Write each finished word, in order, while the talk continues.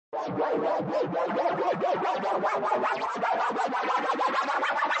Shout out to the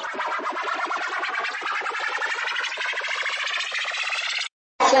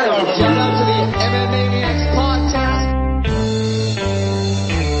MMAniacs podcast.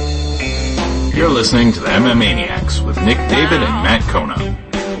 You're listening to the MMAniacs with Nick David and Matt Kona.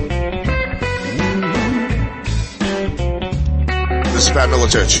 This is Pat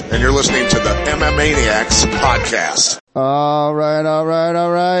Miletich, and you're listening to the MMAniacs podcast. All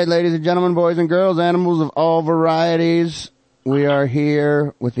right, ladies and gentlemen, boys and girls, animals of all varieties. We are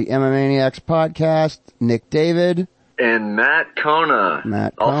here with the MMAniacs podcast. Nick David. And Matt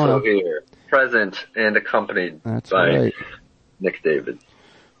Kona. Also here, present and accompanied by right. Nick David.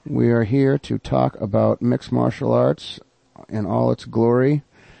 We are here to talk about mixed martial arts in all its glory.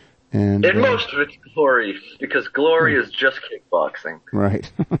 And in most of its glory, because glory is just kickboxing. Right.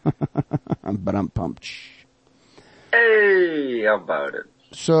 But I'm pumped. Hey, how about it?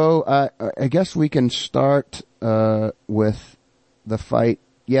 So, I guess we can start, with the fight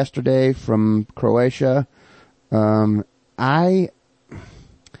yesterday from Croatia. I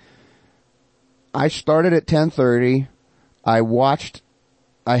started at 10:30.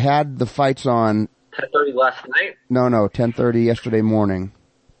 I had the fights on 10:30 last night? No, 10:30 yesterday morning.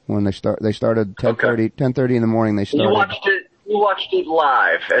 When they started 10:30 in the morning they started. You watched it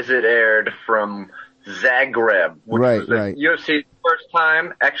live as it aired from Zagreb, which was the UFC's first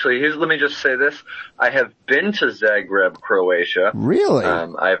time. Actually, let me just say this. I have been to Zagreb, Croatia. Really?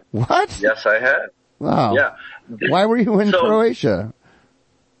 What? Yes, I have. Wow. Yeah. Why were you in Croatia?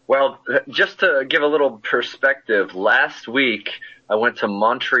 Well, just to give a little perspective, last week I went to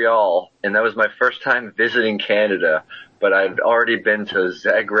Montreal, and that was my first time visiting Canada, but I'd already been to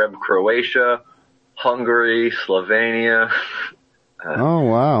Zagreb, Croatia, Hungary, Slovenia. Oh,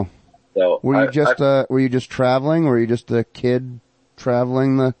 wow. So were you just traveling? Were you just a kid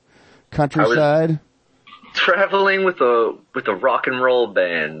traveling the countryside? Traveling with a rock and roll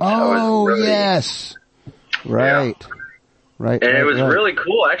band. Oh, yes. Right. Yeah. Right. And it was really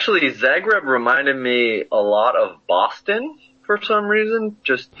cool. Actually, Zagreb reminded me a lot of Boston for some reason.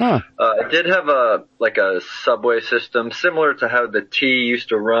 It did have a subway system similar to how the T used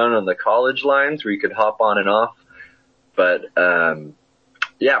to run on the college lines where you could hop on and off. But,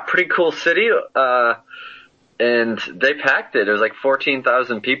 pretty cool city. And they packed it. It was like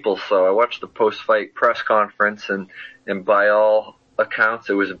 14,000 people. So I watched the post-fight press conference, and by all accounts,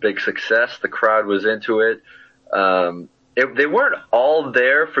 it was a big success. The crowd was into it. They weren't all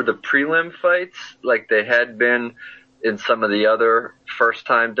there for the prelim fights like they had been in some of the other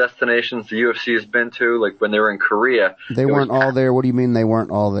first-time destinations the UFC has been to, like when they were in Korea. They weren't all there? What do you mean they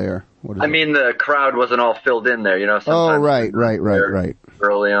weren't all there? I mean the crowd wasn't all filled in there, sometimes. Oh, right.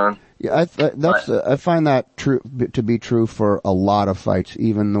 Early on. Yeah, I find that to be true for a lot of fights,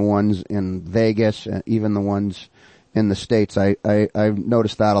 even the ones in Vegas, even the ones in the States. I've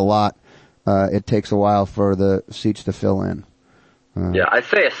noticed that a lot. It takes a while for the seats to fill in. I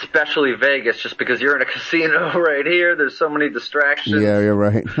say especially Vegas, just because you're in a casino right here. There's so many distractions. Yeah, you're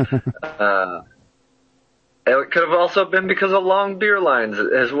right. It could have also been because of long beer lines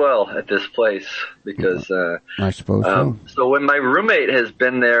as well at this place, because I suppose so. So when my roommate has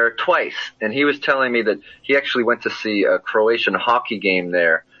been there twice, and he was telling me that he actually went to see a Croatian hockey game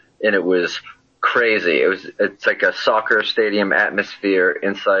there, and it was crazy. It's like a soccer stadium atmosphere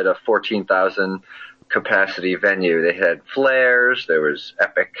inside a 14,000 capacity venue. They had flares, there was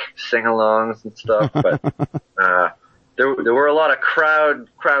epic sing-alongs and stuff, but there were a lot of crowd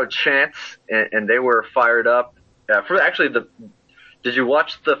chants, and they were fired up. Did you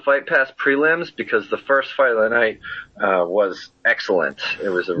watch the Fight Pass prelims? Because the first fight of the night was excellent. It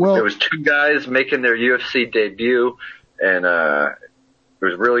was two guys making their UFC debut, and it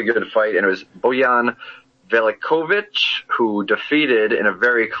was a really good fight. And it was Bojan Velikovic, who defeated in a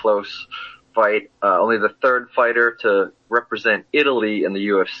very close fight, only the third fighter to represent Italy in the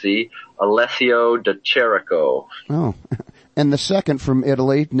UFC, Alessio Di Chirico. Oh, and the second from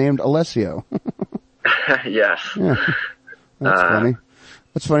Italy named Alessio. Yes. Yeah. That's funny.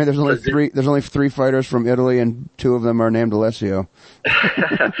 That's funny. There's only three fighters from Italy, and two of them are named Alessio.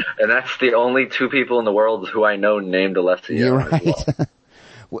 And that's the only two people in the world who I know named Alessio. You're right.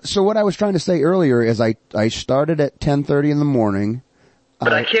 Well. So what I was trying to say earlier is I started at 10:30 in the morning.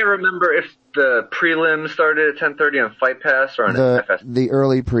 But I can't remember if the prelims started at 10:30 on Fight Pass or on FS. The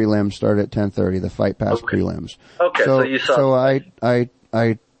early prelims started at 10:30. The Fight Pass prelims. Okay, so you saw. So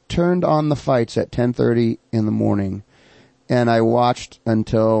I turned on the fights at 10:30 in the morning, and I watched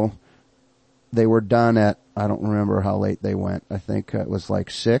until they were done at, I don't remember how late they went. I think it was like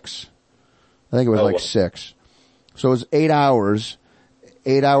 6. I think it was 6. So it was 8 hours.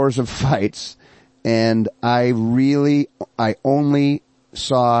 8 hours of fights, and I only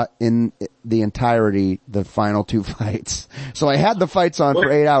saw in the entirety the final 2 fights. So I had the fights on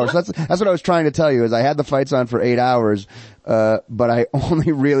for 8 hours. That's what I was trying to tell you, is I had the fights on for 8 hours, but I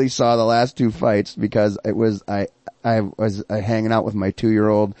only really saw the last 2 fights because I was hanging out with my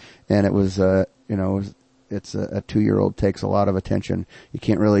 2-year-old, and it was, it's a 2-year-old takes a lot of attention. You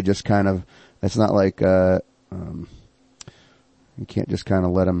can't really just kind of, it's not like, you can't just kind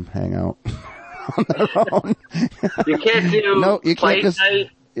of let them hang out on their own. You can't do no, you fight can't just,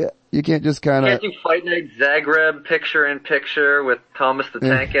 night. Yeah, you can't just kind of. You can't do fight night Zagreb picture in picture with Thomas the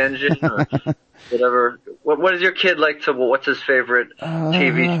Tank Engine or whatever. What does your kid like to? What's his favorite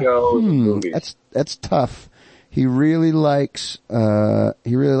TV show? Movies? That's tough. He really likes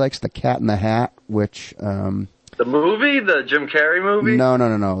The Cat in the Hat, which the movie, the Jim Carrey movie.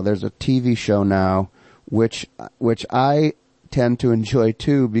 No. There's a TV show now, which I tend to enjoy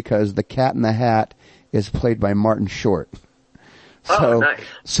too, because the Cat in the Hat is played by Martin Short. So, nice.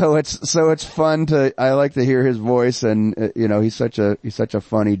 So it's fun I like to hear his voice, and he's such a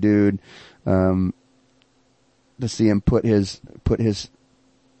funny dude. To see him put his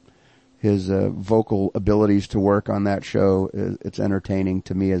vocal abilities to work on that show, it's entertaining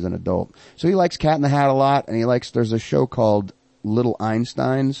to me as an adult. So he likes Cat in the Hat a lot, and there's a show called Little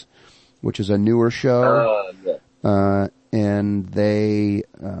Einsteins, which is a newer show. Yeah. And they,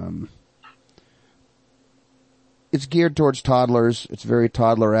 it's geared towards toddlers. It's very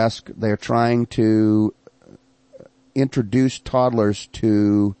toddler-esque. They're trying to introduce toddlers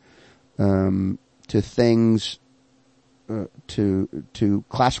to things, to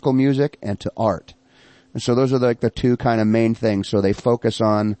classical music and to art. And so those are like the 2 kind of main things. So they focus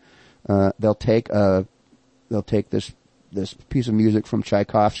on, they'll take this piece of music from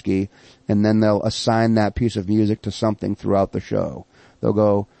Tchaikovsky, and then they'll assign that piece of music to something throughout the show. They'll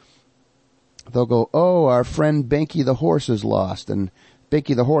go, oh, our friend Binky the horse is lost, and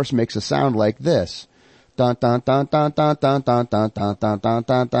Binky the horse makes a sound like this. Dun dun dun dun dun dun dun dun dun dun dun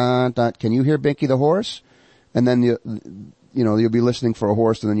dun dun dun. Can you hear Binky the horse? And then you'll be listening for a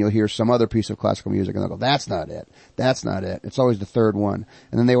horse, and then you'll hear some other piece of classical music, and they'll go, that's not it. That's not it. It's always the third one.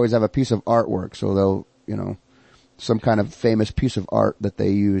 And then they always have a piece of artwork, so they'll, some kind of famous piece of art that they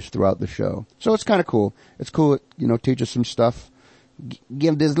use throughout the show. So it's kind of cool. It's cool. It, teaches some stuff.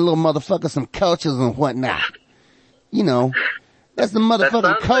 Give this little motherfucker some coaches and whatnot. That's the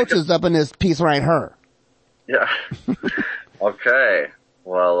motherfucking coaches up in this piece right here. Yeah. Okay.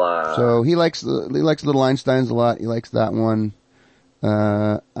 Well, so he likes Little Einsteins a lot. He likes that one.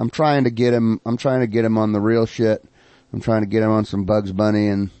 I'm trying to get him on the real shit. I'm trying to get him on some Bugs Bunny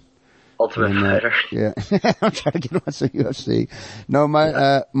and Ultimate Fighter. Yeah. I'm trying to get him on some UFC. No,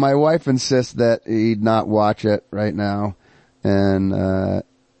 my wife insists that he not watch it right now. And,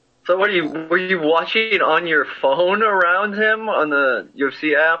 so were you watching on your phone around him on the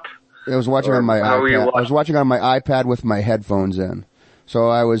UFC app? I was watching on my iPad. I was watching on my iPad with my headphones in. So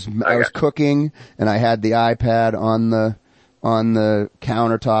I was cooking, and I had the iPad on the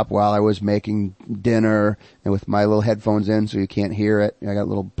countertop while I was making dinner, and with my little headphones in so you can't hear it. I got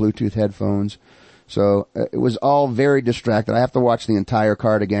little Bluetooth headphones. So it was all very distracted. I have to watch the entire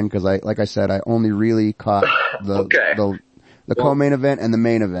card again because like I said, I only really caught the co-main event and the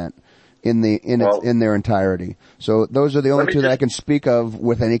main event in their entirety. So those are the only 2 that I can speak of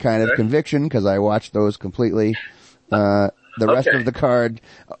with any kind of conviction because I watched those completely. The rest of the card.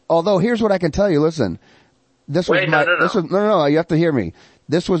 Although here's what I can tell you. Listen, this was you have to hear me.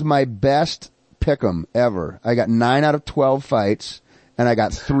 This was my best pick'em ever. I got 9 out of 12 fights, and I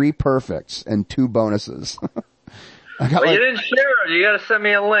got 3 perfects and 2 bonuses. You didn't share it. You got to send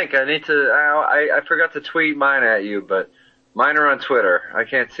me a link. I need to. I forgot to tweet mine at you, but mine are on Twitter. I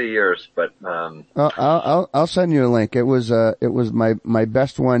can't see yours, but I'll send you a link. It was my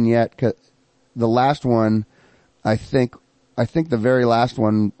best one yet. 'Cause the last one, I think the very last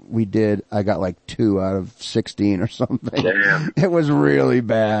one we did, I got like 2 out of 16 or something. Damn. It was really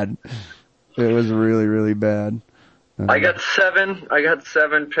bad. It was really, really bad. I got 7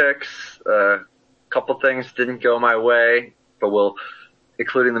 picks. Couple things didn't go my way, but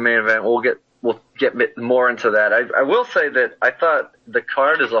including the main event, we'll get more into that. I will say that I thought the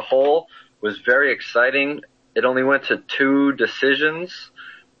card as a whole was very exciting. It only went to 2 decisions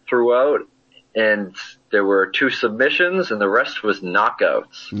throughout, and there were 2 submissions, and the rest was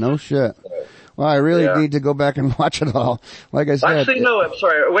knockouts. No shit. Well, I really need to go back and watch it all. Like I said. Actually, no, I'm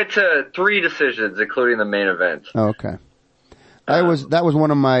sorry. It went to 3 decisions, including the main event. Oh, okay. That was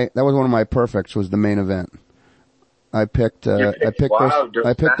one of my perfects was the main event. I picked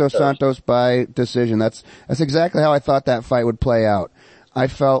Dos Santos by decision. That's exactly how I thought that fight would play out. I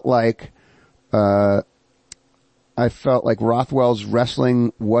felt like Rothwell's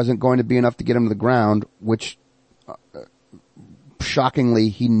wrestling wasn't going to be enough to get him to the ground, which, shockingly,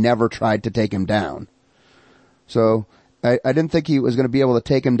 he never tried to take him down. So, I didn't think he was going to be able to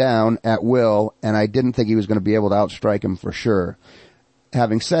take him down at will, and I didn't think he was going to be able to outstrike him for sure.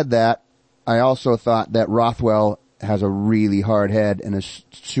 Having said that, I also thought that Rothwell has a really hard head and is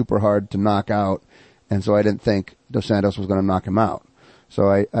super hard to knock out, and so I didn't think Dos Santos was going to knock him out. So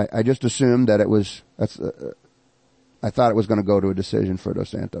I just assumed that I thought it was going to go to a decision for Dos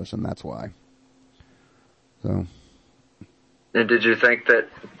Santos, and that's why. So. And did you think that,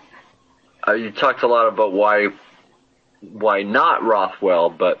 you talked a lot about why not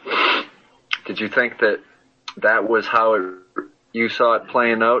Rothwell, but did you think that was how you saw it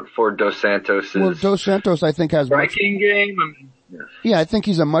playing out for Dos Santos'? Well, Dos Santos, I think, has striking game. Yeah, I think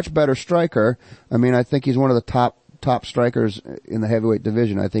he's a much better striker. I mean, I think he's one of the top strikers in the heavyweight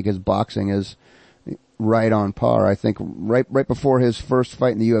division. I think his boxing is right on par. I think right before his first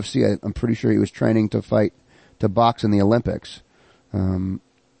fight in the UFC, I'm pretty sure he was training to box in the Olympics.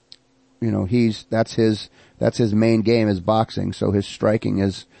 That's his main game is boxing. So his striking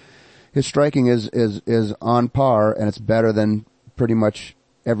is on par, and it's better than pretty much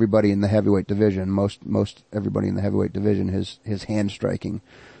everybody in the heavyweight division. Most everybody in the heavyweight division, his hand striking.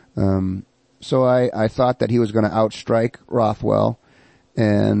 So I thought that he was going to outstrike Rothwell,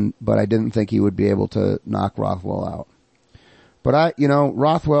 but I didn't think he would be able to knock Rothwell out. But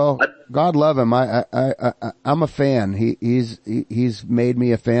Rothwell, God love him. I'm a fan. He's made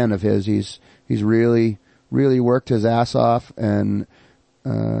me a fan of his. He's really, really worked his ass off and,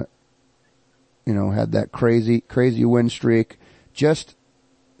 had that crazy win streak. Just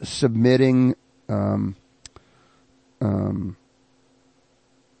submitting, God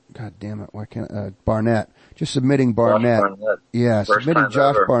damn it, why can't, Barnett. Just submitting Barnett. Yeah, submitting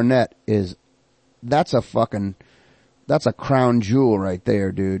Josh Barnett that's a crown jewel right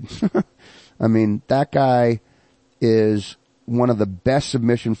there, dude. I mean, that guy is one of the best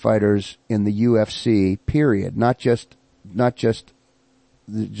submission fighters in the UFC, period. Not just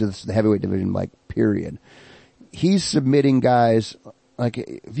the heavyweight division, like, period. He's submitting guys, like,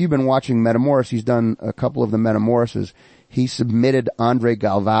 if you've been watching Metamoris, he's done a couple of the Metamorises. He submitted Andre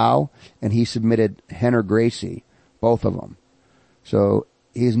Galvao, and he submitted Henner Gracie, both of them. So,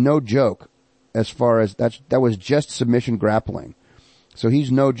 he's no joke as far as that was just submission grappling. So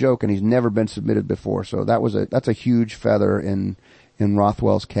he's no joke, and he's never been submitted before. So that's a huge feather in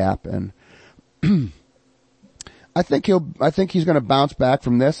Rothwell's cap, and I think he's going to bounce back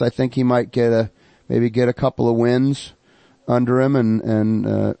from this. I think he might maybe get a couple of wins under him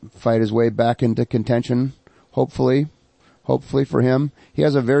and fight his way back into contention. Hopefully for him. He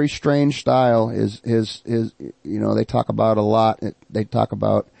has a very strange style. They talk about a lot.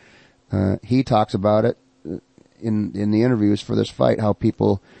 He talks about it in the interviews for this fight, how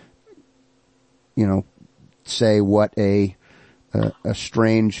people, say what a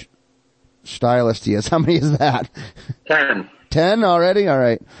strange stylist he is. How many is that? 10. 10 already? All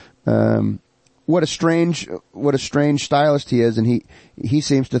right. What a strange stylist he is, and he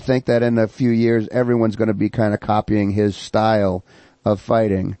seems to think that in a few years everyone's going to be kind of copying his style of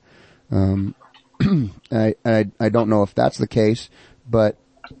fighting. I don't know if that's the case, but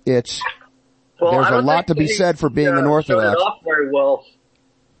there's a lot to be said for being unorthodox. Showed it off very well.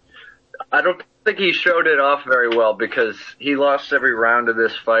 I don't think he showed it off very well because he lost every round of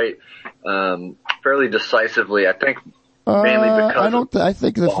this fight fairly decisively. I think mainly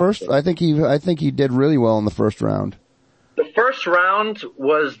because I think he did really well in the first round. The first round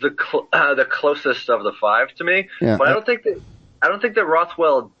was the closest of the 5 to me, yeah, but I don't think that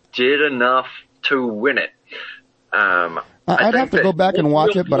Rothwell did enough to win it. I'd have to go back and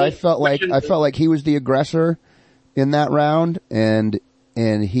watch it, but I felt like he was the aggressor in that round, and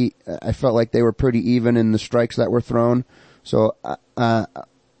I felt like they were pretty even in the strikes that were thrown. So,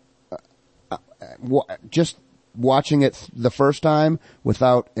 just watching it the first time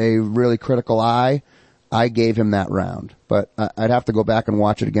without a really critical eye, I gave him that round. But I'd have to go back and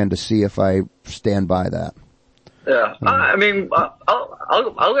watch it again to see if I stand by that. Yeah, I mean,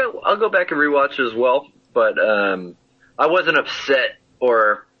 I'll go back and rewatch it as well, but I wasn't upset,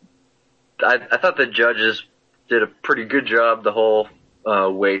 or I thought the judges did a pretty good job the whole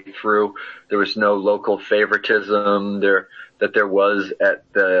way through. There was no local favoritism that there was at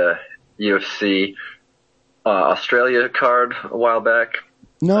the UFC Australia card a while back.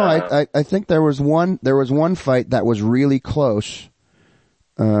 No, I think there was one fight that was really close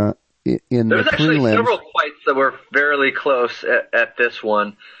in the prelims. There's actually several fights that were fairly close at this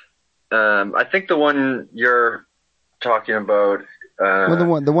one. I think the one you're talking about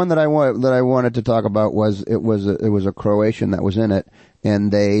Well, the one that I wanted to talk about was it was a Croatian that was in it,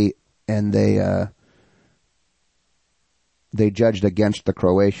 and they judged against the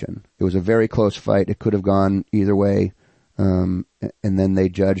Croatian. It was a very close fight. It could have gone either way, and then they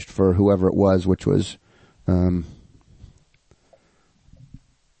judged for whoever it was, which was. I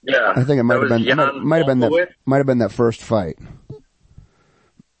think it might have been that first fight.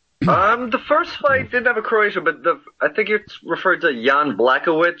 The first fight didn't have a Croatian, but I think it's referred to Jan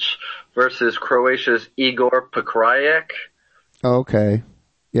Blachowicz versus Croatia's Igor Pekrajic. Okay.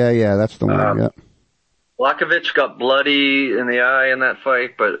 Yeah, that's the one. Yep. Blachowicz got bloody in the eye in that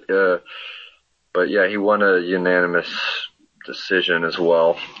fight, but yeah, he won a unanimous decision as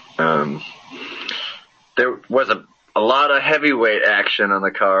well. There was a lot of heavyweight action on the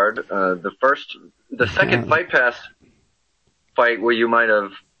card. The second Fight Pass fight where you might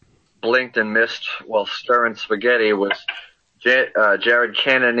have blinked and missed while stirring spaghetti was Jared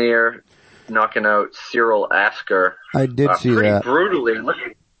Cannonier knocking out Cyril Asker. I did see that. Brutally.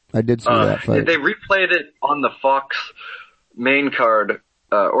 I did see that fight. They replayed it on the Fox main card,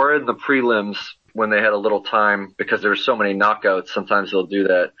 or in the prelims when they had a little time, because there were so many knockouts. Sometimes they'll do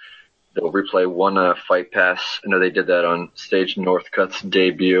that. They'll replay one Fight Pass. I know they did that on Stage Northcutt's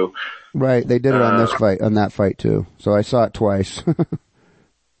debut. Right, they did it on that fight too. So I saw it twice.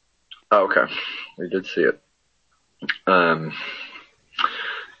 Oh, okay. We did see it.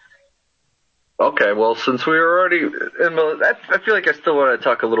 Okay, well, since we were already I feel like I still want to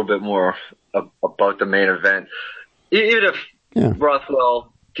talk a little bit more about the main event. Even if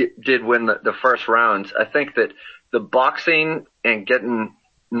Rothwell did win the first round, I think that the boxing and getting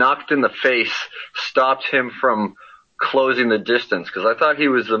knocked in the face stopped him from closing the distance, because I thought he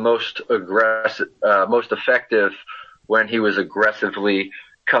was the most aggressive, most effective when he was aggressively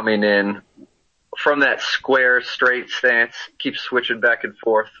coming in from that square, straight stance, keep switching back and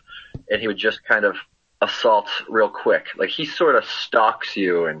forth, and he would just kind of assault real quick. Like, he sort of stalks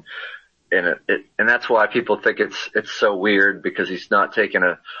you, and that's why people think it's so weird, because he's not taking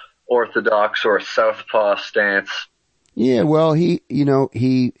a orthodox or a southpaw stance. Yeah, well, he's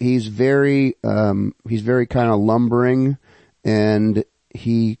very kind of lumbering, and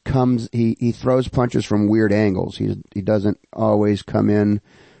he throws punches from weird angles. He doesn't always come in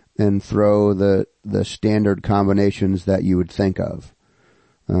and throw the standard combinations that you would think of.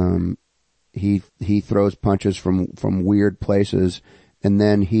 He throws punches from weird places, and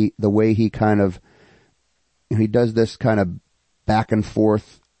then the way he does this kind of back and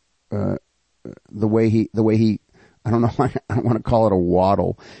forth, the way he I don't know. I don't want to call it a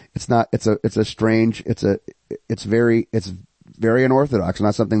waddle. It's not. It's very unorthodox.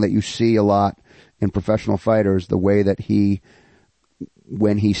 Not something that you see a lot in professional fighters. The way that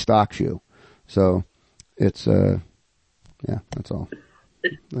when he stalks you. So it's that's all.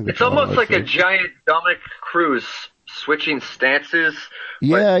 It's almost like a giant Dominic Cruz switching stances.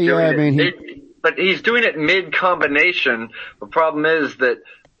 Yeah. But he's doing it mid combination. The problem is that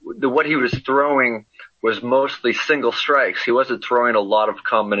what he was throwing was mostly single strikes. He wasn't throwing a lot of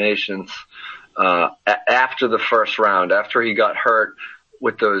combinations after the first round, after he got hurt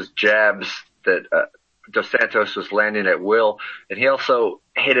with those jabs that Dos Santos was landing at will. And he also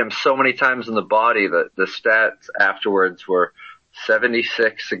hit him so many times in the body that the stats afterwards were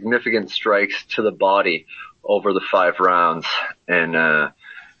 76 significant strikes to the body over the 5 rounds.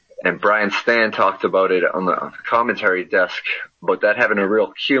 And Brian Stan talked about it on the commentary desk, about that having a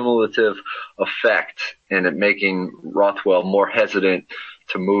real cumulative effect and it making Rothwell more hesitant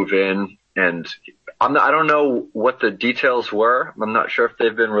to move in. And I don't know what the details were. I'm not sure if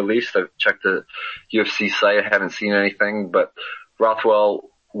they've been released. I've checked the UFC site. I haven't seen anything, but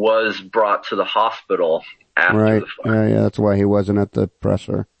Rothwell was brought to the hospital after the fight. Yeah, that's why he wasn't at the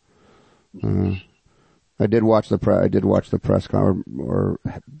presser. I did watch the press conference, or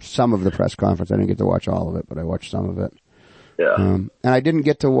some of the press conference. I didn't get to watch all of it, but I watched some of it. Yeah. And I didn't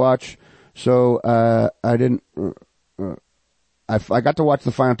get to watch, so, I didn't, I got to watch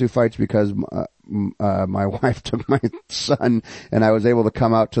the final 2 fights because, my wife took my son and I was able to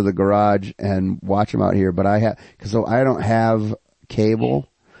come out to the garage and watch him out here, but I don't have cable.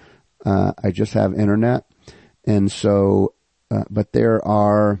 I just have internet. And so, but there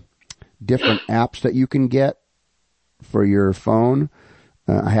are different apps that you can get for your phone.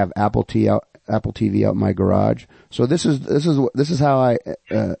 I have Apple TV out in my garage. So this is how I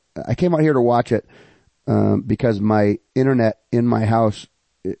came out here to watch it, because my internet in my house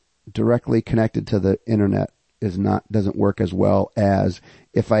directly connected to the internet doesn't work as well as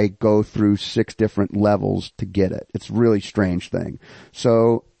if I go through 6 different levels to get it. It's a really strange thing.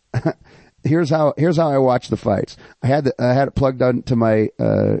 So, here's how I watch the fights. I had it plugged onto my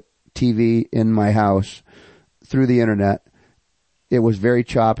TV in my house through the internet. It was very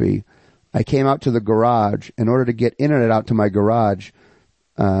choppy. I came out to the garage. In order to get internet out to my garage,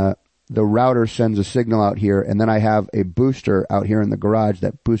 the router sends a signal out here, and then I have a booster out here in the garage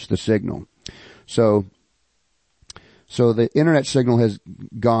that boosts the signal. So the internet signal has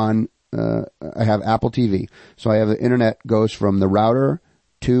gone. I have Apple TV. So I have the internet goes from the router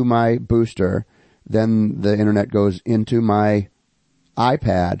to my booster. Then the internet goes into my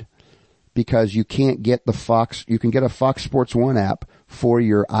iPad, because you can't get the Fox. You can get a Fox Sports 1 app for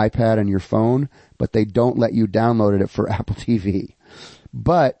your iPad and your phone, but they don't let you download it for Apple TV.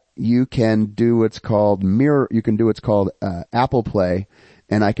 But you can do what's called Apple Play,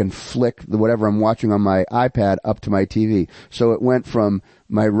 and I can flick whatever I'm watching on my iPad up to my TV. So it went from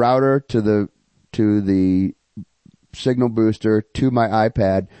my router to the signal booster to my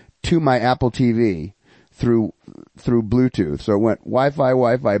iPad to my Apple TV through Bluetooth. So it went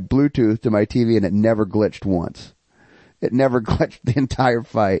Wi-Fi, Bluetooth to my TV, and it never glitched once. It never glitched the entire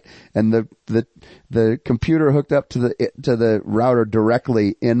fight. And the computer hooked up to the router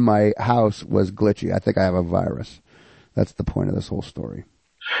directly in my house was glitchy. I think I have a virus. That's the point of this whole story.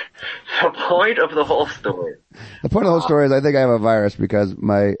 The point of the whole story. The point of the whole story is I think I have a virus because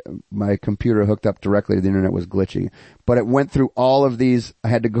my computer hooked up directly to the internet was glitchy. But it went through all of these. I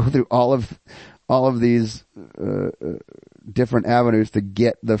had to go through all of these different avenues to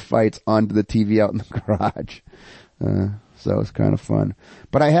get the fights onto the TV out in the garage. So it's kind of fun.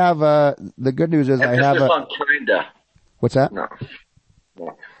 But I have the good news is I have kinda. What's that? No.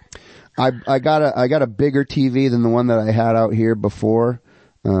 I got a bigger TV than the one that I had out here before.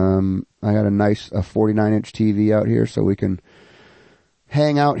 I got a nice 49-inch TV out here, so we can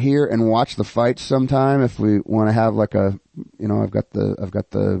hang out here and watch the fights sometime if we want to have like I've got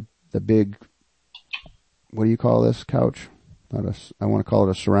the big, what do you call this couch? I want to call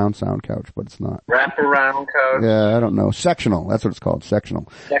it a surround sound couch, but it's not. Wraparound couch? Yeah, I don't know. Sectional. That's what it's called.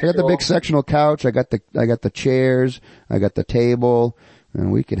 Sectional. I got the big sectional couch. I got the chairs. I got the table,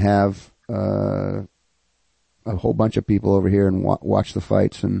 and we can have a whole bunch of people over here and watch the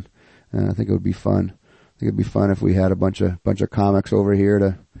fights, and I think it would be fun. I think it'd be fun if we had a bunch of comics over here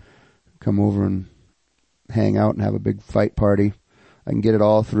to come over and hang out and have a big fight party. I can get it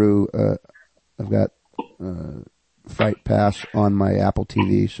all through. I've got Fight Pass on my Apple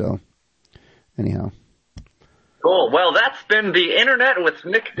TV. So anyhow. Cool. Well, that's been the Internet with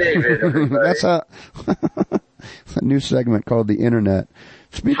Nick David. That's a new segment called the Internet.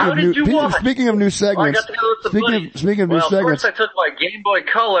 Speaking of new segments, speaking of new segments. First I took my Game Boy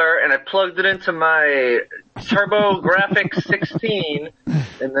Color and I plugged it into my TurboGrafx 16,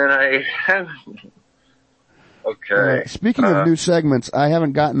 and then okay. Speaking of new segments, I've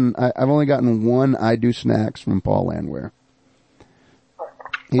only gotten one I Do Snacks from Paul Landwehr.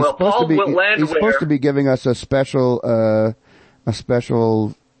 He's supposed to be giving us a special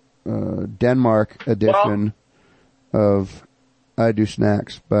Denmark edition of I Do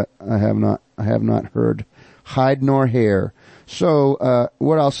Snacks, but I have not heard hide nor hair. So,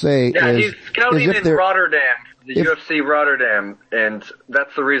 what I'll say is, he's scouting in Rotterdam, the UFC Rotterdam, and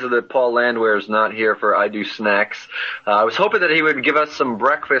that's the reason that Paul Landwehr is not here for I Do Snacks. I was hoping that he would give us some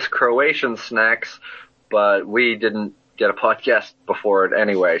breakfast Croatian snacks, but we didn't get a podcast before it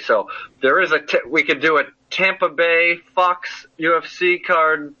anyway. So there is we could do a Tampa Bay Fox UFC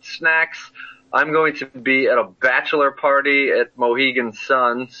card snacks. I'm going to be at a bachelor party at Mohegan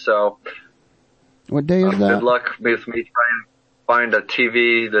Sun, so what day is that? Good luck with me trying to find a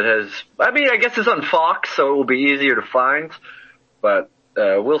TV that has, I guess it's on Fox, so it will be easier to find, but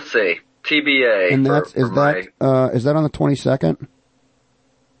we'll see. TBA. And is that on the 22nd?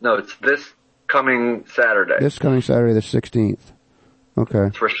 No, it's this coming Saturday. This coming Saturday, the 16th. Okay.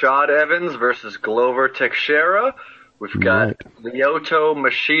 It's Rashad Evans versus Glover Teixeira. We've got Lyoto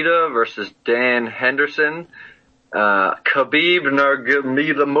Machida versus Dan Henderson. Khabib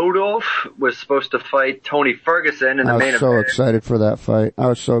Nurmagomedov was supposed to fight Tony Ferguson in the main event. I was so excited for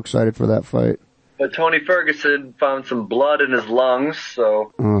that fight. But Tony Ferguson found some blood in his lungs,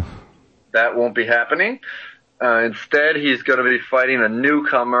 so that won't be happening. Instead, he's going to be fighting a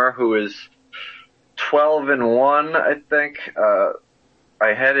newcomer who is 12-1, I think.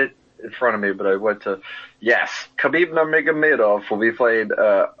 I had it in front of me, but I went to, Khabib Nurmagomedov will be played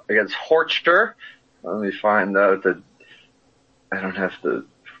against Horchter. Let me find out I don't have the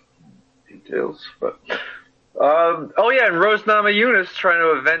details, but and Rose Namajunas trying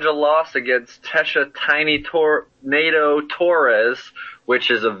to avenge a loss against Tesha Tiny Tornado Torres, which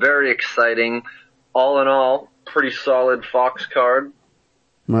is a very exciting, all in all, pretty solid Fox card.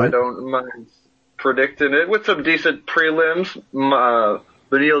 Right. I don't mind predicting it with some decent prelims.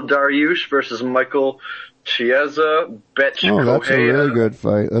 Beneil Dariush versus Michael Chiesa. Bet Oh, that's a Correa. really good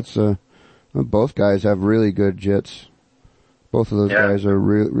fight. Both guys have really good jits. Both of those guys are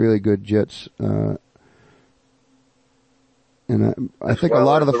really good jits. And I think a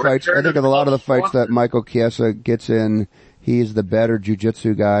lot of the fights that Michael Chiesa gets in, he's the better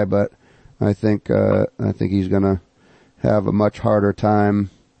jiu-jitsu guy, but I think he's gonna have a much harder time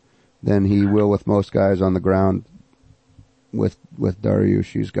than he will with most guys on the ground with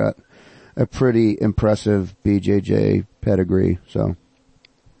Dariush. He's got a pretty impressive BJJ pedigree, so.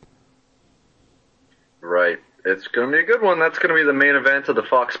 Right. It's going to be a good one. That's going to be the main event of the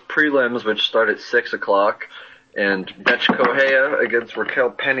Fox prelims, which start at 6 o'clock. And Betch Correa against Raquel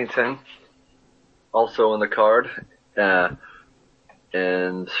Pennington, also on the card. We've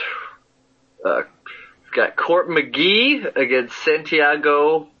got Court McGee against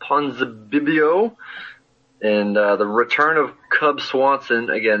Santiago Ponzinibbio. And the return of Cub Swanson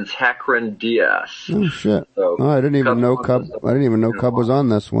against Hakron Diaz. Oh shit! So, I didn't even know Cub was on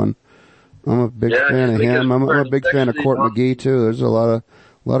this one. I'm a big fan of him. I'm a big fan of Court McGee too. There's a lot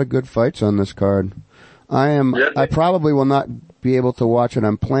of good fights on this card. I probably will not be able to watch it.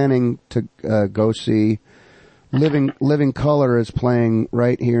 I'm planning to go see Living Color is playing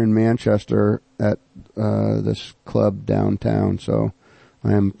right here in Manchester at this club downtown, so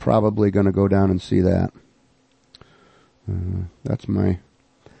I am probably going to go down and see that. That's my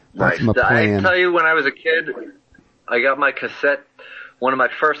plan. I tell you, when I was a kid, I got my cassette. One of my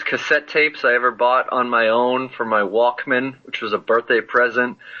first cassette tapes I ever bought on my own for my Walkman, which was a birthday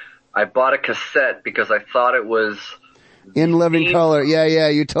present. I bought a cassette because I thought it was In Living Color. Yeah,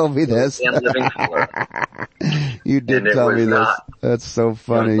 you told me this. In Living Color. You did tell me this. That's so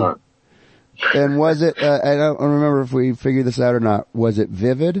funny. And was it, I don't remember if we figured this out or not, was it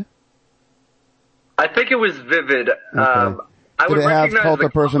Vivid? I think it was Vivid. Okay. Did it have Cult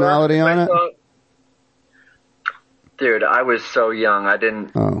of Personality on it? Dude, I was so young.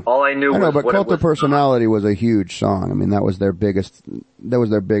 All I knew was but Cult of Personality was a huge song. I mean, that was their biggest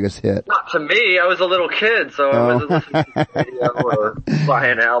hit. Not to me. I was a little kid, so I wasn't listening to the radio or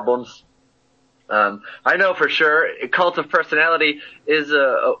buying albums. I know for sure Cult of Personality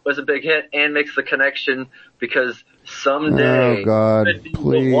was a big hit and makes the connection because someday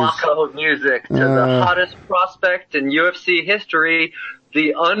please. walk out music to the hottest prospect in UFC history,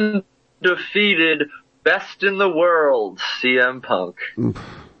 the undefeated best in the world, CM Punk.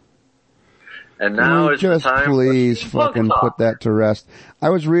 And now it's just time please for fucking put that to rest. I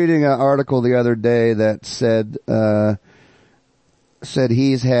was reading an article the other day that said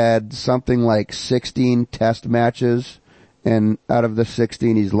he's had something like 16 test matches, and out of the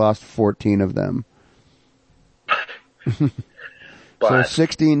 16 he's lost 14 of them. So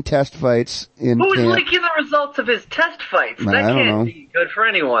 16 test fights in Who's camp. leaking the results of his test fights? That can't be good for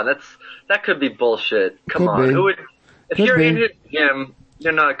anyone. That could be bullshit. Come on. If you're in his gym,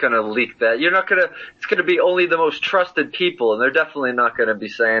 you're not gonna leak that. It's gonna be only the most trusted people, and they're definitely not gonna be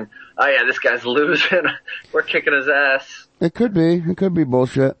saying, oh yeah, this guy's losing. We're kicking his ass. It could be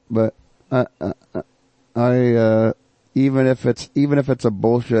bullshit, but, even if it's a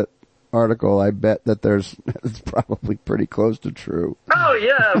bullshit article, I bet that it's probably pretty close to true. Oh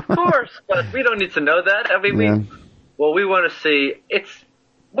yeah, of course, but we don't need to know that. I mean, we want to see,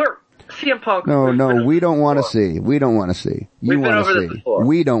 we're CM Punk. No, we don't want to see. We don't want to see. You want to see.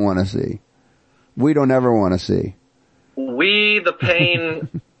 We don't want to see. We don't ever want to see. We, the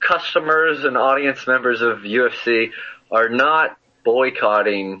paying customers and audience members of UFC, are not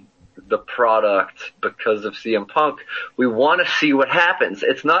boycotting the product because of CM Punk. We want to see what happens.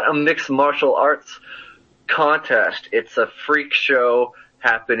 It's not a mixed martial arts contest. It's a freak show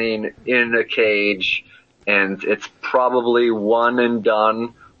happening in a cage, and it's probably one and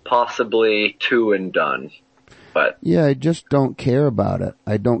done, possibly two and done. But yeah, I just don't care about it.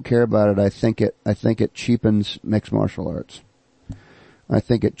 I don't care about it. I think it cheapens mixed martial arts. I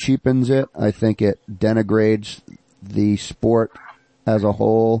think it cheapens it. I think it denigrates the sport as a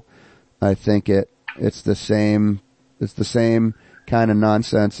whole. I think it's the same kind of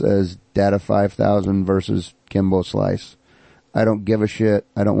nonsense as Data 5000 versus Kimbo Slice. I don't give a shit.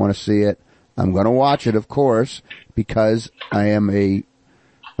 I don't want to see it. I'm going to watch it, of course, because I am a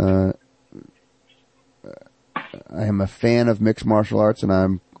fan of mixed martial arts, and I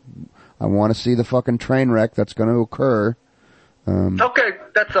want to see the fucking train wreck that's going to occur. Okay,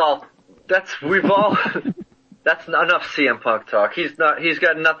 that's all. That's enough CM Punk talk. He's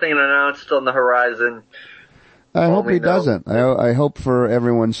got nothing announced on the horizon. I hope he doesn't. I hope for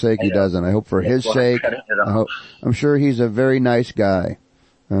everyone's sake he doesn't. I hope for his sake. I'm sure he's a very nice guy.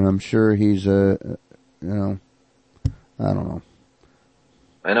 and I'm sure he's I don't know.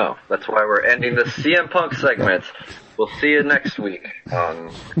 I know. That's why we're ending the CM Punk segment. We'll see you next week on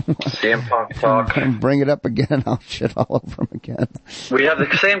CM Punk Talk. Bring it up again. I'll shit all over him again. We have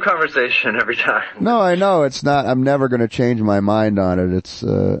the same conversation every time. No, I know. It's not, I'm never going to change my mind on it. It's,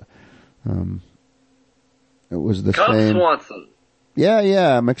 it was the Cub same. Swanson.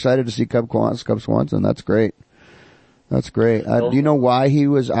 Yeah. I'm excited to see Cub Swanson. That's great. Do you know why he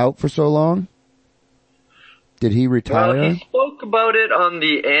was out for so long? Did he retire? Well, he spoke about it on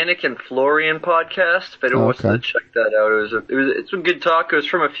the Anik and Florian podcast. If anyone wants to check that out, it's a good talk. It was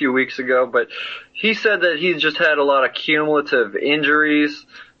from a few weeks ago, but he said that he's just had a lot of cumulative injuries,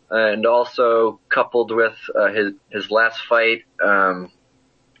 and also coupled with his last fight.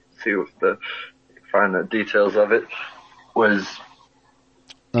 See if find the details of it.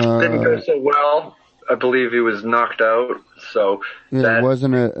 Didn't go so well. I believe he was knocked out. So yeah,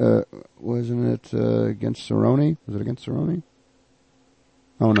 wasn't it against Cerrone? Was it against Cerrone?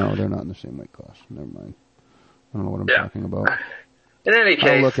 Oh no, they're not in the same weight class. Never mind. I don't know what I'm talking about. In any case,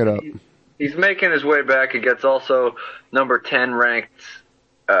 I'll look it up. He's making his way back against also number 10 ranked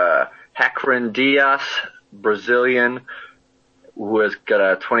Hakrin Diaz, Brazilian, who has got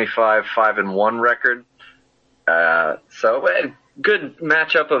a 25-5-1 record. So good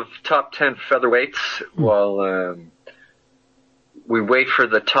matchup of top 10 featherweights while we wait for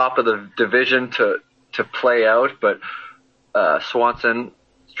the top of the division to play out. But Swanson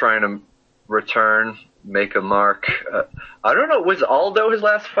is trying to return, make a mark. I don't know, was Aldo his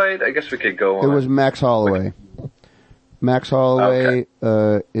last fight? I guess we could go on. It was Max Holloway. Max Holloway,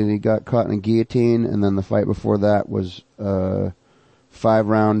 and he got caught in a guillotine, and then the fight before that was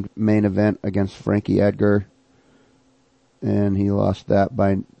 5-round main event against Frankie Edgar. And he lost that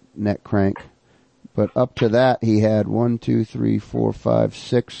by neck crank. But up to that, he had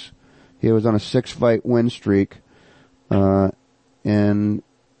 6. He was on a 6-fight win streak. And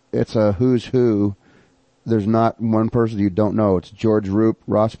it's a who's who. There's not one person you don't know. It's George Roop,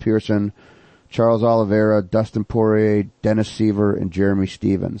 Ross Pearson, Charles Oliveira, Dustin Poirier, Dennis Seaver, and Jeremy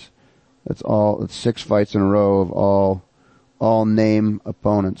Stevens. It's 6 fights in a row of all name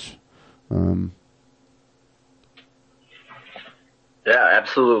opponents. Yeah,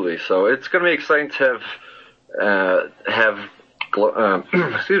 absolutely. So it's going to be exciting to have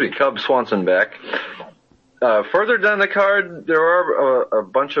Cub Swanson back. Further down the card, there are a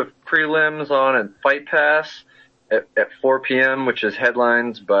bunch of prelims on at Fight Pass at 4 p.m., which is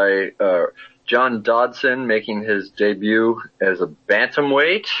headlined by John Dodson making his debut as a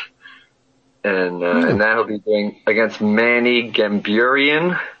bantamweight, and that he'll be doing against Manny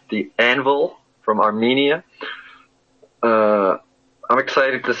Gamburian, the Anvil from Armenia. I'm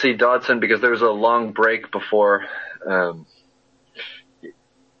excited to see Dodson because there was a long break before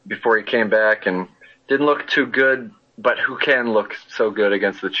he came back and didn't look too good, but who can look so good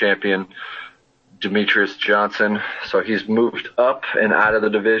against the champion, Demetrius Johnson? So he's moved up and out of the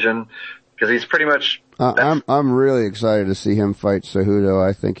division because he's pretty much. I'm really excited to see him fight Cejudo.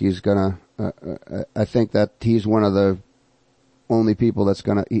 I think he's gonna. I think that he's one of the only people that's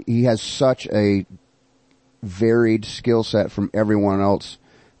gonna. He has such a varied skill set from everyone else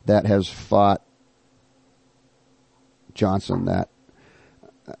that has fought Johnson, that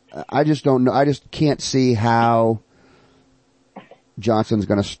I just don't know. I just can't see how Johnson's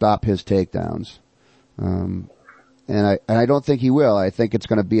going to stop his takedowns. And I don't think he will. I think it's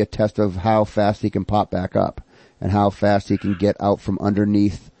going to be a test of how fast he can pop back up and how fast he can get out from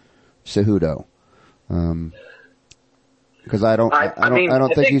underneath Cejudo. Because I don't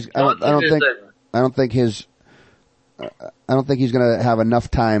think he's going to have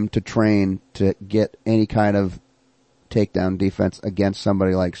enough time to train to get any kind of takedown defense against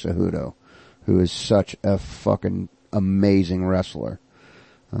somebody like Cejudo, who is such a fucking amazing wrestler.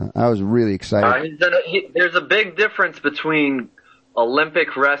 I was really excited. There's a big difference between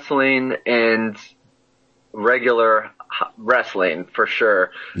Olympic wrestling and regular wrestling, for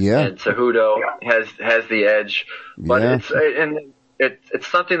sure. Yeah. And Cejudo has the edge, but it's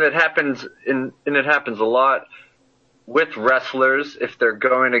something that happens and it happens a lot with wrestlers. If they're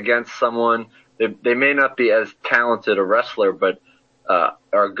going against someone, they may not be as talented a wrestler, but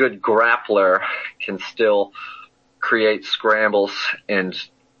a good grappler can still create scrambles and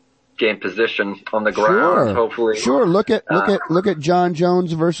gain position on the ground. Sure. Hopefully, sure. Look at John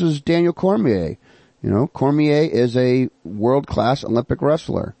Jones versus Daniel Cormier. You know, Cormier is a world-class Olympic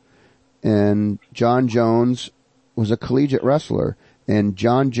wrestler, and John Jones was a collegiate wrestler, and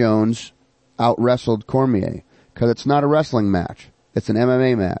John Jones out-wrestled Cormier, because it's not a wrestling match. It's an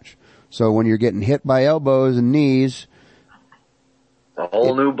MMA match. So when you're getting hit by elbows and knees, A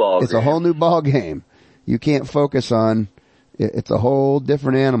whole new ball. It's a whole new ball game. You can't focus on. It's a whole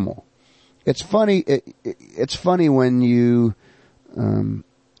different animal. It's funny. It's funny when you.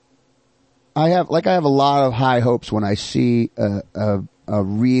 I have a lot of high hopes when I see a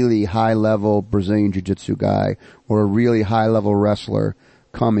really high level Brazilian Jiu-Jitsu guy or a really high level wrestler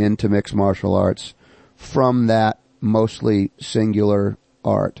come into mixed martial arts from that mostly singular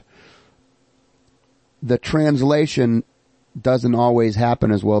art. The translation doesn't always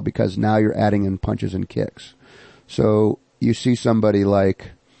happen as well because now you're adding in punches and kicks. So you see somebody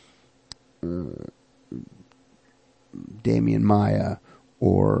like Damian Maia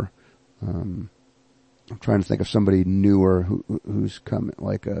or I'm trying to think of somebody newer who's coming,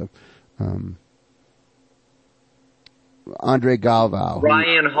 like Andre Galvao.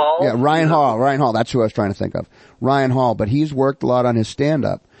 Ryan Hall? Yeah, Ryan Hall. That's who I was trying to think of. Ryan Hall. But he's worked a lot on his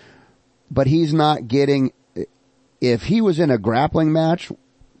stand-up. But he's not getting, if he was in a grappling match,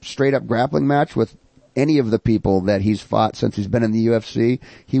 straight up grappling match with any of the people that he's fought since he's been in the UFC,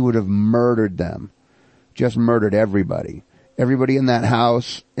 he would have murdered them. Just murdered everybody. Everybody in that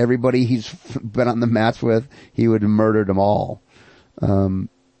house, everybody he's been on the mats with, he would have murdered them all.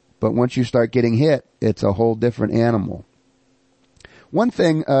 But once you start getting hit, it's a whole different animal.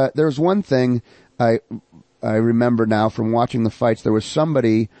 There's one thing I remember now from watching the fights. There was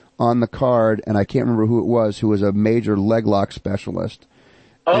somebody on the card, and I can't remember who it was, who was a major leg lock specialist.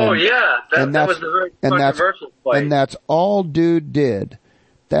 Oh, yeah. That was a very controversial fight. And that's all dude did.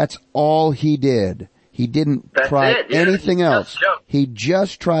 That's all he did. He didn't try anything else. He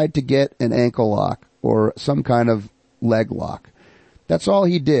just tried to get an ankle lock or some kind of leg lock. That's all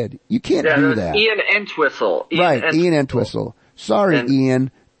he did. You can't do that. Ian Entwistle. Ian Entwistle. Sorry, Ian.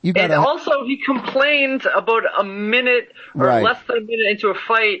 And also he complained about a minute or less than a minute into a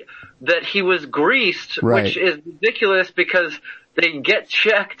fight that he was greased, which is ridiculous because they get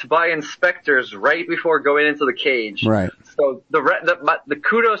checked by inspectors right before going into the cage. Right. So the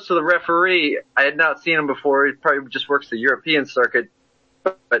kudos to the referee. I had not seen him before. He probably just works the European circuit,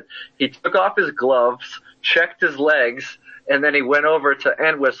 but he took off his gloves, checked his legs, and then he went over to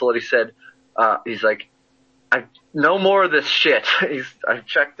Entwistle and he said, he's like, no more of this shit. I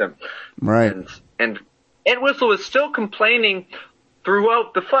checked him. Right. And Entwistle was still complaining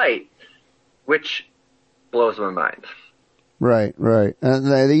throughout the fight, which blows my mind. Right.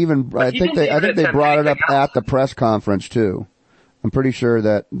 And I think they brought it up at the press conference too. I'm pretty sure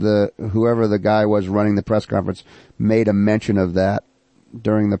that whoever the guy was running the press conference made a mention of that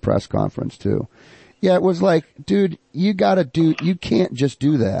during the press conference too. Yeah, it was like, dude, you can't just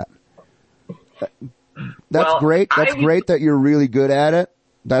do that. That's great. That's great that you're really good at it.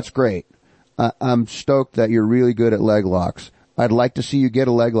 That's great. I'm stoked that you're really good at leg locks. I'd like to see you get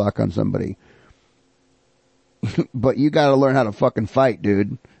a leg lock on somebody. But you gotta learn how to fucking fight,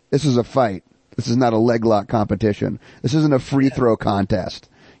 dude. This is a fight. This is not a leg lock competition. This isn't a free throw contest.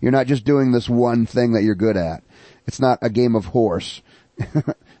 You're not just doing this one thing that you're good at. It's not a game of horse.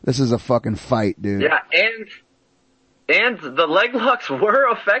 This is a fucking fight, dude. Yeah, and the leg locks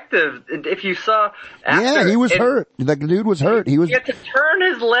were effective. If you saw after, yeah, he was hurt. The dude was hurt. He had to turn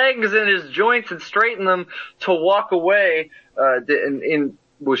his legs and his joints and straighten them to walk away.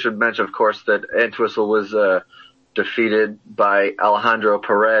 We should mention, of course, that Entwistle was defeated by Alejandro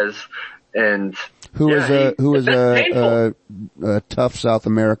Perez, and who was a tough South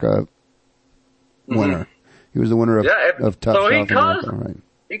America winner. Mm-hmm. He was the winner of tough South America, right?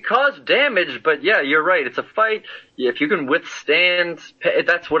 He caused damage, but yeah, you're right. It's a fight. If you can withstand,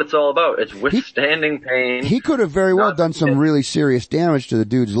 that's what it's all about. It's withstanding pain. He could have very well done some really serious damage to the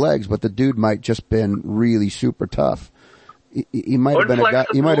dude's legs, but the dude might just been really super tough. He might have been a guy.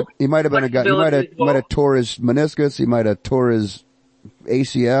 He might have been a guy. He might have tore his meniscus. He might have tore his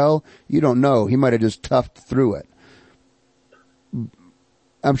ACL. You don't know. He might have just toughed through it.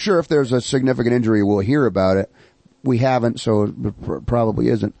 I'm sure if there's a significant injury, we'll hear about it. We haven't, so it probably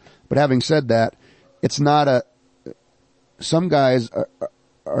isn't. But having said that, it's not some guys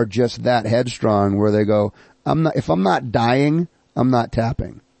are just that headstrong where they go, if I'm not dying, I'm not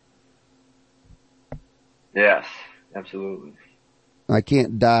tapping. Yes, absolutely. I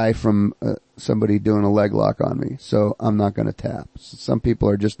can't die from somebody doing a leg lock on me, so I'm not going to tap. Some people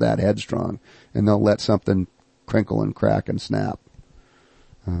are just that headstrong, and they'll let something crinkle and crack and snap.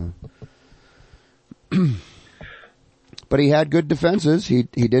 But he had good defenses. He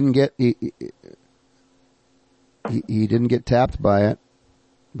didn't get he didn't get tapped by it.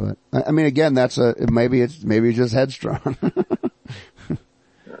 But I mean, again, maybe it's just headstrong.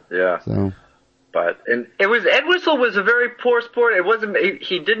 Yeah. So. But Entwistle was a very poor sport.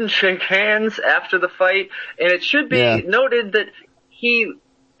 He didn't shake hands after the fight, and it should be noted that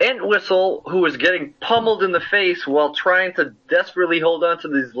Entwistle, who was getting pummeled in the face while trying to desperately hold on to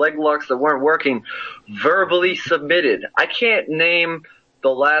these leg locks that weren't working, verbally submitted. I can't name the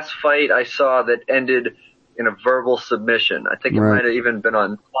last fight I saw that ended in a verbal submission. I think it might have even been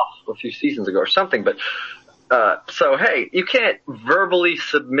on a few seasons ago or something. But so, hey, you can't verbally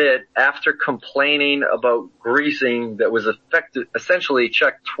submit after complaining about greasing that was essentially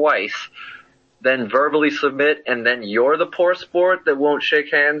checked twice, then verbally submit, and then you're the poor sport that won't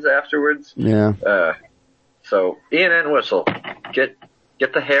shake hands afterwards. Yeah. So Ian Entwistle, get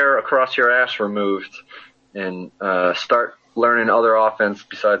the hair across your ass removed and start learning other offense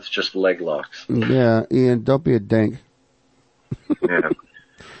besides just leg locks. Yeah, Ian, don't be a dink. Yeah.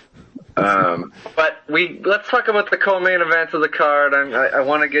 But let's talk about the co-main event of the card. I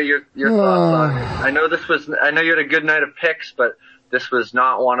want to get your thoughts on it. I know you had a good night of picks, but this was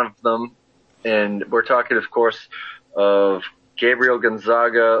not one of them. And we're talking, of course, of Gabriel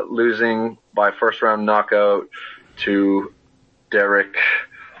Gonzaga losing by first round knockout to Derek,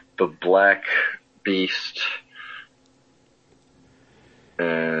 the Black Beast.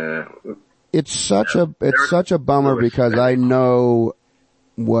 It's such a bummer because I know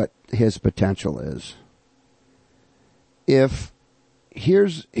what his potential is.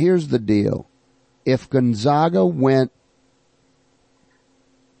 Here's the deal. If Gonzaga went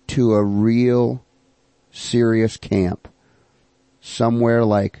to a real serious camp somewhere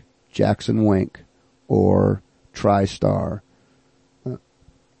like Jackson Wink or TriStar,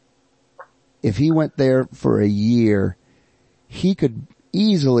 if he went there for a year, he could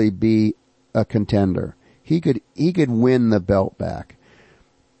easily be a contender. He could win the belt back.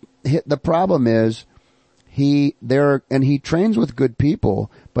 The problem is he trains with good people,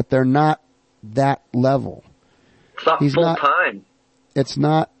 but they're not that level. It's not full time. It's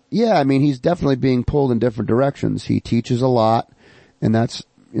not. Yeah, I mean, he's definitely being pulled in different directions. He teaches a lot, and that's,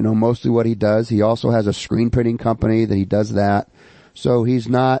 mostly what he does. He also has a screen printing company that he does that. So he's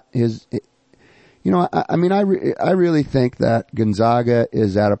not I really think that Gonzaga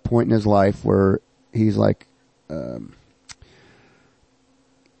is at a point in his life where he's like,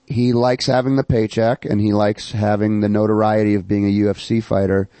 he likes having the paycheck and he likes having the notoriety of being a UFC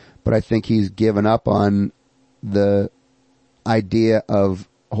fighter, but I think he's given up on the idea of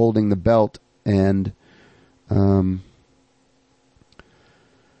holding the belt, and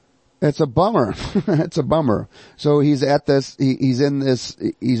it's a bummer. It's a bummer. So he's in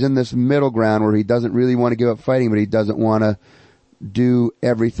this middle ground where he doesn't really want to give up fighting, but he doesn't want to do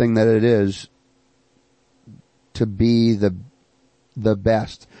everything that it is to be the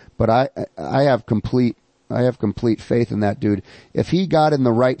best. But I have complete faith in that dude. If he got in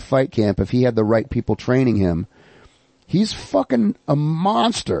the right fight camp, if he had the right people training him, he's fucking a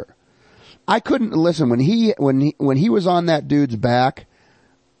monster. I couldn't listen when he was on that dude's back.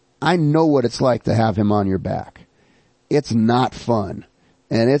 I know what it's like to have him on your back. It's not fun,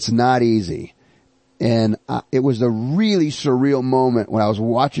 and it's not easy. And it was a really surreal moment when I was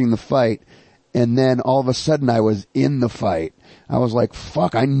watching the fight, and then all of a sudden I was in the fight. I was like,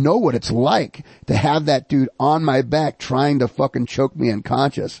 fuck, I know what it's like to have that dude on my back trying to fucking choke me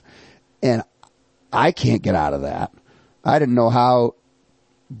unconscious. And I can't get out of that. I didn't know how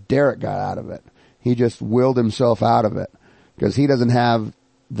Derek got out of it. He just willed himself out of it because he doesn't have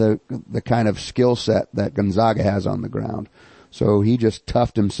the kind of skill set that Gonzaga has on the ground. So he just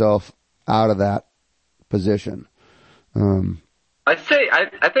toughed himself out of that position. I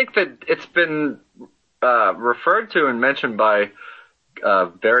think that it's been referred to and mentioned by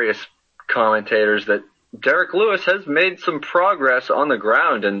various commentators that Derek Lewis has made some progress on the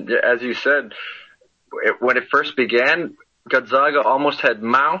ground. And as you said, when it first began, Gonzaga almost had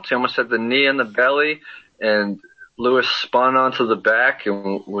mount. He almost had the knee in the belly, and Lewis spun onto the back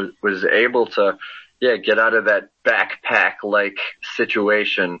and was able to, get out of that backpack-like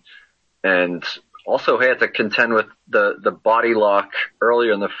situation. And also had to contend with the body lock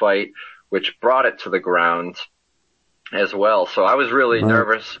earlier in the fight, which brought it to the ground as well. So I was really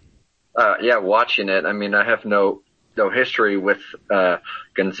nervous, watching it. I mean, I have no history with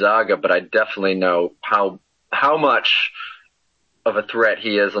Gonzaga, but I definitely know how much of a threat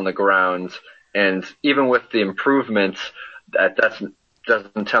he is on the ground. And even with the improvements, that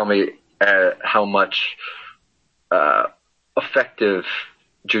doesn't tell me how much effective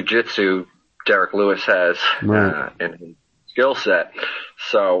jiu-jitsu Derek Lewis has in his skill set.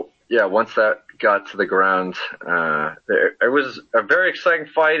 So, once that got to the ground, it was a very exciting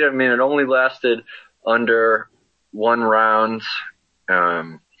fight. I mean, it only lasted under one round.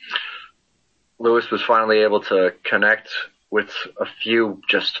 Lewis was finally able to connect with a few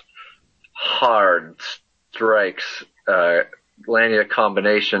just hard strikes landing a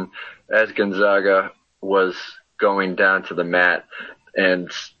combination as Gonzaga was going down to the mat,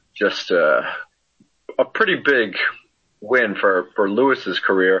 and just a pretty big win for Lewis's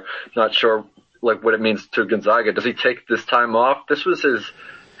career. Not sure like what it means to Gonzaga. Does he take this time off? This was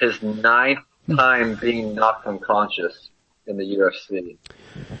his ninth time being knocked unconscious in the UFC.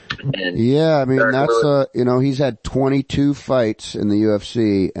 And yeah, I mean, that's, he's had 22 fights in the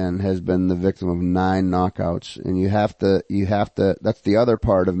UFC and has been the victim of 9 knockouts. And you have to, that's the other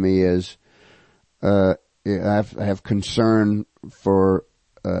part of me is, I have concern for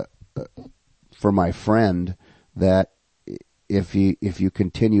my friend that if you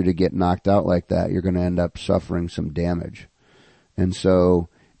continue to get knocked out like that, you're going to end up suffering some damage. And so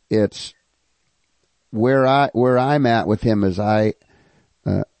it's where I'm at with him is how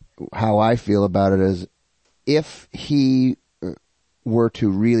I feel about it is if he were to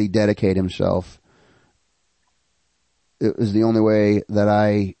really dedicate himself, it was the only way that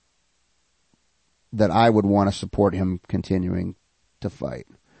I would want to support him continuing to fight.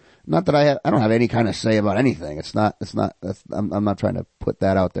 Not that I don't have any kind of say about anything. I'm not trying to put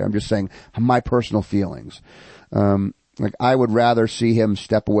that out there. I'm just saying my personal feelings. Like I would rather see him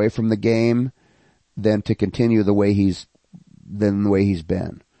step away from the game than to continue the way he's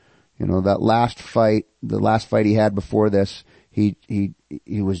been. That last fight he had before this, he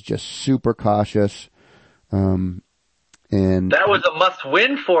was just super cautious. And that was a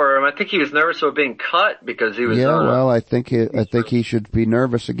must-win for him. I think he was nervous about being cut because he was. Yeah, well, I think he should be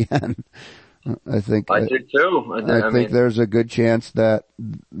nervous again. I did too. I think there's a good chance that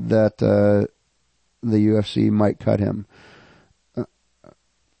the UFC might cut him.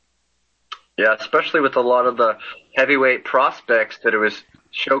 Yeah, especially with a lot of the heavyweight prospects that it was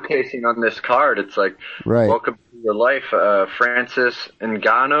showcasing on this card. It's like, right. Welcome to your life. Francis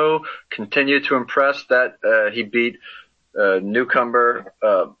Ngannou continued to impress that he beat newcomer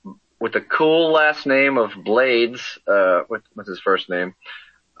with a cool last name of Blades. What's his first name?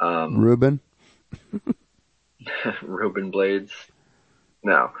 Ruben? Ruben Blades?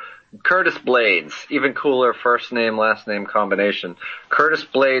 No. Curtis Blades. Even cooler first name, last name combination. Curtis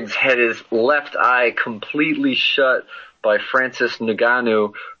Blades had his left eye completely shut by Francis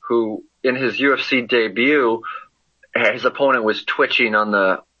Ngannou, who in his UFC debut, his opponent was twitching on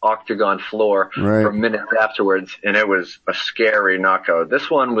the octagon floor for minutes afterwards, and it was a scary knockout. This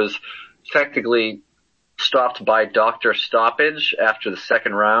one was technically stopped by doctor stoppage after the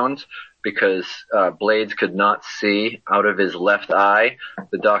second round because Blades could not see out of his left eye.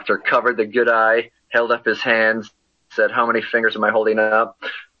 The doctor covered the good eye, held up his hands, said, "How many fingers am I holding up?"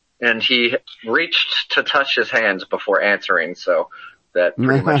 And he reached to touch his hands before answering, so that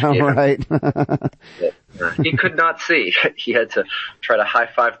pretty much gave him he could not see. He had to try to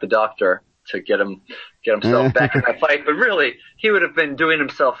high-five the doctor to get himself back in that fight. But really, he would have been doing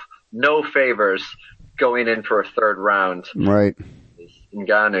himself no favors going in for a third round. Right.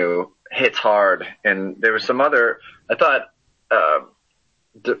 Ngannou hits hard, and there was some other, I thought,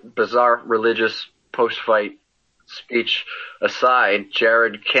 bizarre religious post-fight speech aside,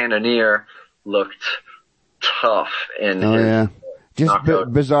 Jared Cannonier looked tough in just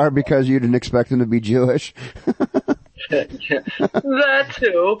bizarre because you didn't expect him to be Jewish. That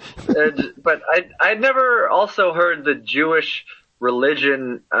too. But I'd never also heard the Jewish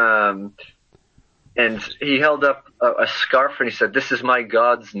religion, and he held up a scarf and he said, "This is my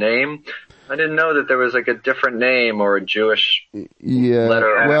God's name." I didn't know that there was like a different name or a Jewish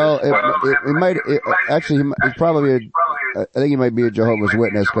letter. Well, it might, actually, it's probably I think he might be a Jehovah's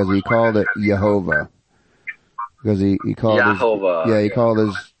Witness because he called it Yehovah. Because he called Yehovah. He called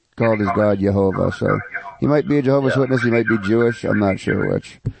his God Yehovah. So he might be a Jehovah's Witness, he might be Jewish, I'm not sure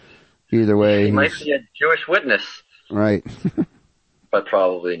which. Either way. He might be a Jewish witness. Right. But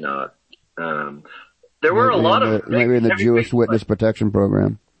probably not. There were a lot of... Maybe in the Jewish Witness Protection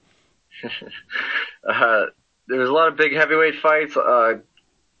Program. There was a lot of big heavyweight fights.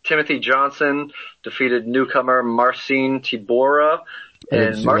 Timothy Johnson defeated newcomer Marcin Tybura.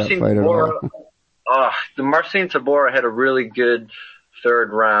 And Marcin Tybura... the Marcin Tybura had a really good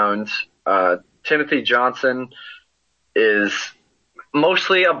third round. Timothy Johnson is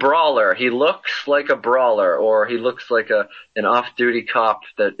mostly a brawler. He looks like a brawler, or he looks like an off-duty cop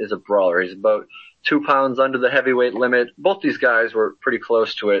that is a brawler. He's about 2 pounds under the heavyweight limit. Both these guys were pretty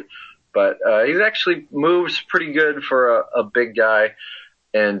close to it, but he actually moves pretty good for a big guy.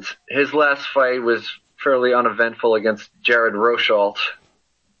 And his last fight was fairly uneventful against Jared Rosholt,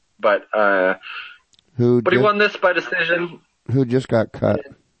 but he won this by decision. Who just got cut?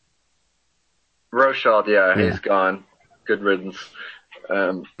 Rosholt, he's gone. Good riddance.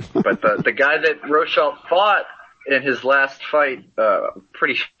 But the guy that Rosholt fought in his last fight,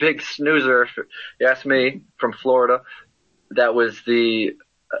 pretty big snoozer, if you ask me, from Florida. That was the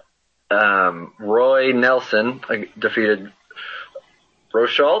Roy Nelson defeated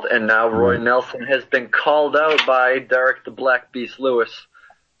Rochald, and now Roy Nelson has been called out by Derek the Black Beast Lewis.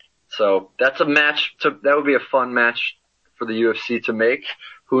 So that's a match. That would be a fun match for the UFC to make.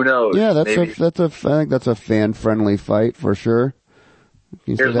 Who knows? Yeah, I think that's a fan-friendly fight for sure. Can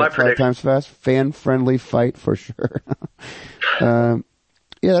you Here's say my that 5 prediction. times fast? Fan-friendly fight for sure. Yeah,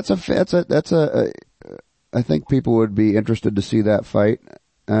 I think people would be interested to see that fight.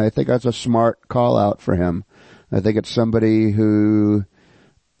 I think that's a smart call out for him. I think it's somebody who,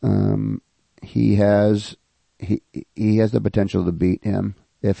 he has the potential to beat him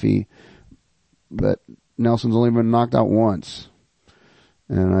but Nelson's only been knocked out once.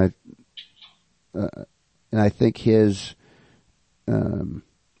 And I think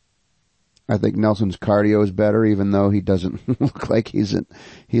I think Nelson's cardio is better, even though he doesn't look like he's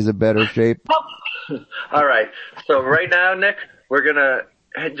a better shape. All right. So right now, Nick, we're gonna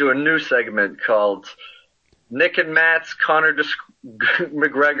head to a new segment called Nick and Matt's Conor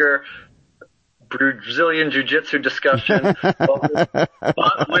McGregor Brazilian Jiu-Jitsu discussion,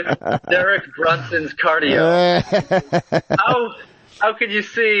 but with Derek Brunson's cardio. How can you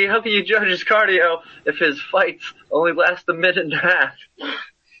judge his cardio if his fights only last a minute and a half?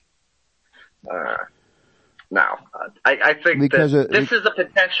 I think this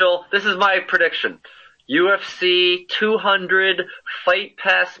is my prediction. UFC 200 Fight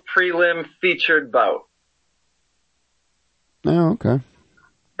Pass prelim featured bout. Oh, okay.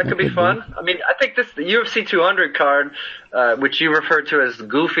 That could be fun. I mean, I think the UFC 200 card, which you referred to as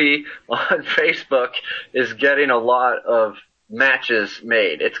Goofy on Facebook, is getting a lot of matches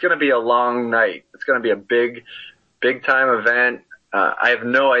made. It's going to be a long night. It's going to be a big time event. I have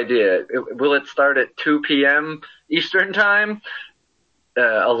no idea. Will it start at 2 p.m. Eastern time?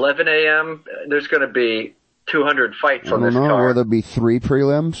 11 a.m.? There's going to be 200 fights on this card. Will there be 3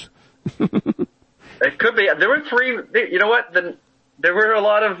 prelims? It could be. There were 3. You know what? There were a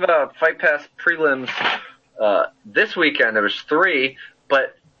lot of Fight Pass prelims this weekend. There was 3,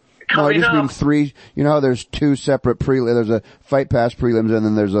 but coming up, mean 3. You know how there's 2 separate prelims. There's a Fight Pass prelims, and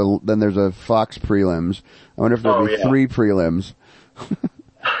then there's a Fox prelims. I wonder if there'll be 3 prelims.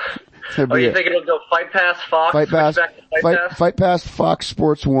 You think it'll go Fight Pass, Fox, Fight Pass, Fox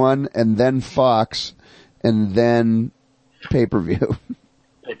Sports 1, and then Fox, and then pay-per-view.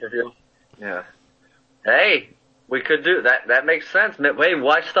 Pay-per-view? Yeah. Hey, we could do that. That makes sense. Wait,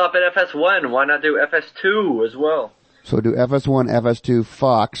 why stop at FS1? Why not do FS2 as well? So do FS1, FS2,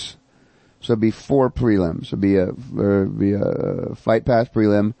 Fox. So it'd be 4 prelims. It'd be a Fight Pass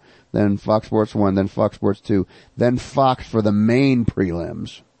prelim, then Fox Sports 1, then Fox Sports 2, then Fox for the main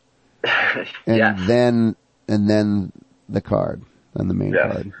prelims. And then the card, then the main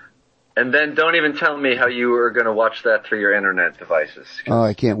card. And then don't even tell me how you were going to watch that through your internet devices. Oh,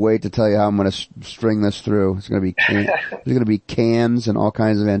 I can't wait to tell you how I'm going to string this through. It's going to be there's going to be cans and all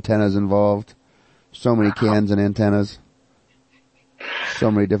kinds of antennas involved. So many cans and antennas. So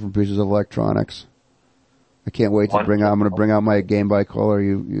many different pieces of electronics. I can't wait to I'm going to bring out my Game Boy Color.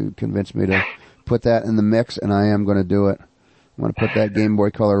 You convinced me to put that in the mix, and I am going to do it. I'm going to put that Game Boy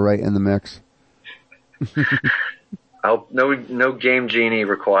Color right in the mix. No Game Genie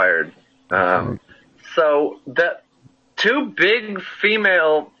required. So the 2 big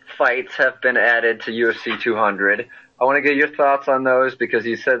female fights have been added to UFC 200. I want to get your thoughts on those because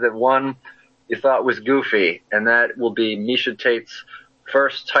you said that one you thought was goofy, and that will be Miesha Tate's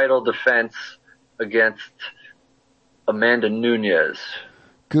first title defense against Amanda Nunes.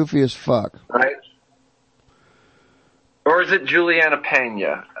 Goofy as fuck. Right? Or is it Juliana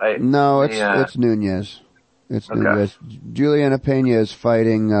Pena? No, it's Nunes. It's Nunes. Juliana Pena is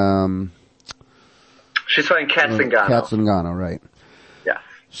fighting, she's fighting Kat Zingano. Kat Zingano, right. Yeah.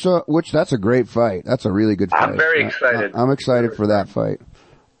 So, that's a great fight. That's a really good fight. I'm very excited. I'm excited for that fight.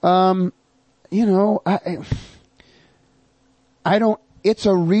 It's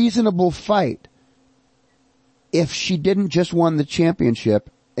a reasonable fight if she didn't just won the championship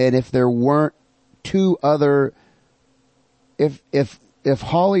and if there weren't 2 other, if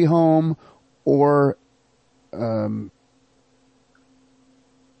Holly Holm or,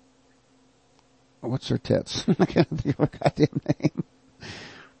 what's her tits? I can't think of a goddamn name.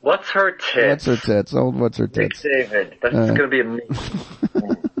 What's her tits? What's her tits? Nick David. That's going to be amazing.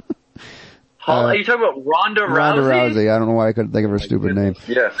 Are you talking about Ronda Rousey? Ronda Rousey. I don't know why I couldn't think of her stupid name.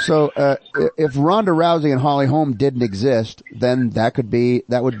 Yeah. So, if Ronda Rousey and Holly Holm didn't exist, then that would be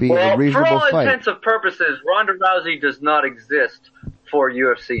a reasonable for all fight. intents and purposes, Ronda Rousey does not exist for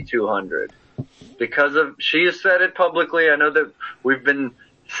UFC 200. she has said it publicly. I know that we've been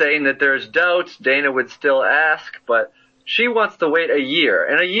saying that there's doubts. Dana would still ask, but she wants to wait a year.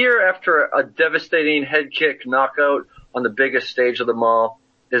 And a year after a devastating head kick knockout on the biggest stage of them all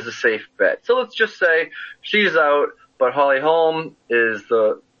is a safe bet. So let's just say she's out, but Holly Holm is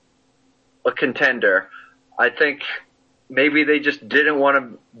a contender. I think maybe they just didn't want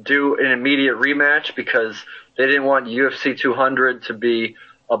to do an immediate rematch because they didn't want UFC 200 to be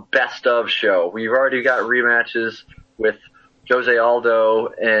a best of show. We've already got rematches with Jose Aldo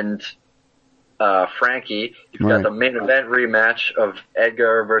and Frankie. You've got the main event rematch of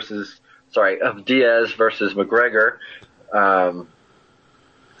Diaz versus McGregor.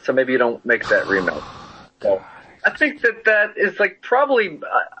 So maybe you don't make that rematch. So I think that is like probably,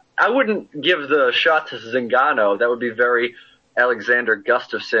 I wouldn't give the shot to Zingano. That would be very Alexander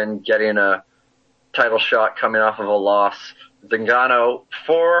Gustafsson getting a title shot coming off of a loss. Zingano,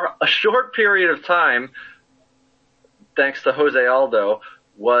 for a short period of time, thanks to Jose Aldo,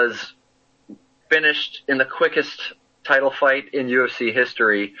 was finished in the quickest title fight in UFC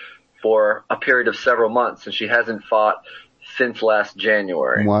history for a period of several months, and she hasn't fought since last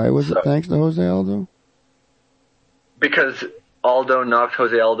January. Why was it thanks to Jose Aldo? Because Aldo knocked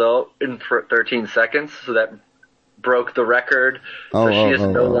Jose Aldo in 13 seconds, so that broke the record. So she is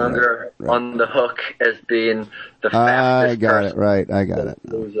no longer on the hook as being the fastest I got it, right. I got it.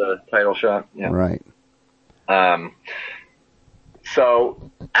 It was a title shot. Yeah. Right.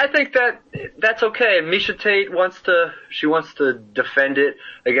 So I think that's okay. Miesha Tate wants to defend it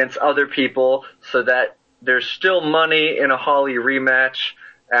against other people so that there's still money in a Holly rematch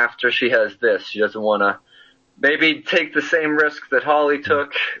after she has this. She doesn't want to maybe take the same risk that Holly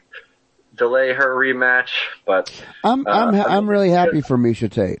took, delay her rematch, but I'm really happy for Miesha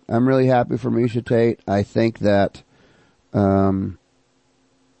Tate. I'm really happy for Miesha Tate. I think that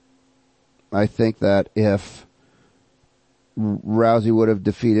if Rousey would have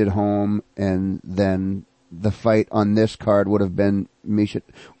defeated Holm and then the fight on this card would have been Miesha,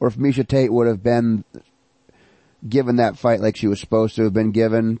 or if Miesha Tate would have been given that fight like she was supposed to have been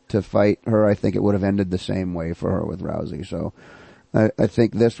given to fight her, I think it would have ended the same way for her with Rousey. So I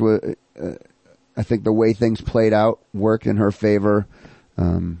think this was, I think the way things played out worked in her favor.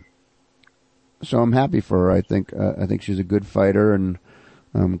 So I'm happy for her. I think she's a good fighter, and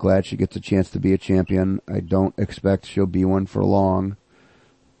I'm glad she gets a chance to be a champion. I don't expect she'll be one for long,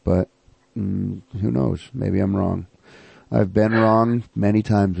 but who knows? Maybe I'm wrong. I've been wrong many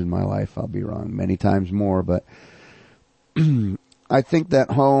times in my life. I'll be wrong many times more, but I think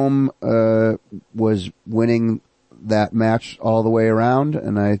that Holm was winning that match all the way around,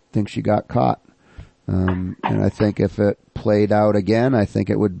 and I think she got caught. And I think if it played out again, I think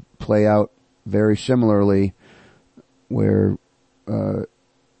it would play out very similarly, where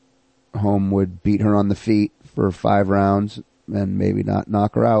Holm would beat her on the feet for 5 rounds and maybe not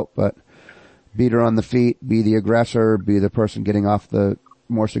knock her out, but beat her on the feet, be the aggressor, be the person getting off the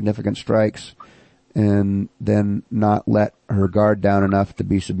more significant strikes, and then not let her guard down enough to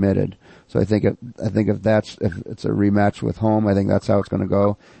be submitted. So I think if it's a rematch with Holm, I think that's how it's going to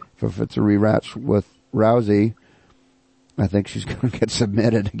go. If it's a rematch with Rousey, I think she's going to get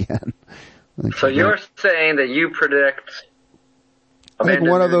submitted again. So you're saying that you predict I think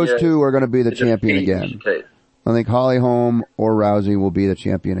one of those two are going to be the champion again. I think Holly Holm or Rousey will be the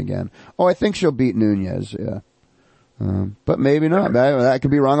champion again. Oh, I think she'll beat Nunez, yeah. But maybe not. I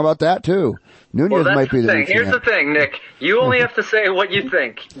could be wrong about that too. Nunez might be the thing. Here's the thing, Nick. You only have to say what you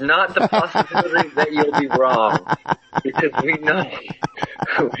think, not the possibility that you'll be wrong. Because we know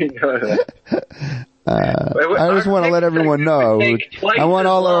that. I just want to let everyone know. I want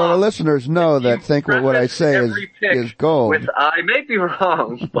all our listeners know that think what I say is gold. I may be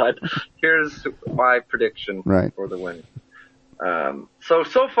wrong, but here's my prediction for the win.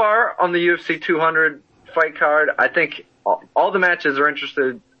 So far on the UFC 200 fight card, I think all the matches are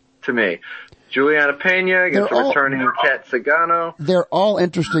interesting to me. Juliana Pena against returning Kat Zingano. They're all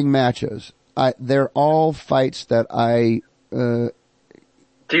interesting matches. They're all fights that I... Do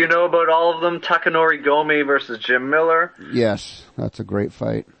you know about all of them? Takanori Gomi versus Jim Miller. Yes, that's a great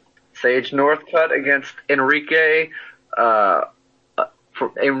fight. Sage Northcutt against Enrique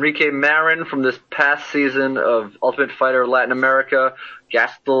Marin from this past season of Ultimate Fighter Latin America.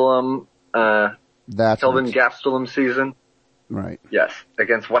 Gastelum, Kelvin Gastelum season. Right. Yes,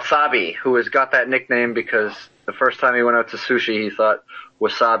 against Wasabi, who has got that nickname because the first time he went out to sushi, he thought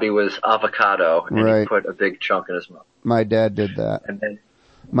wasabi was avocado, and he put a big chunk in his mouth. My dad did that. And then,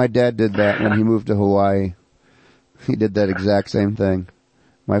 my dad did that when he moved to Hawaii. He did that exact same thing.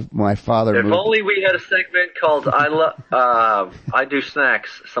 My father If moved. only we had a segment called I Do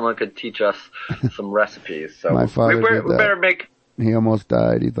Snacks. Someone could teach us some recipes. So My father we did that. better make. He almost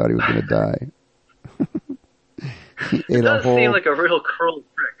died. He thought he was going to die. He ate It does a whole, seem like a real cruel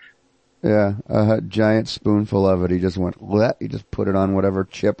trick. yeah, a giant spoonful of it. He just went, bleh. He just put it on whatever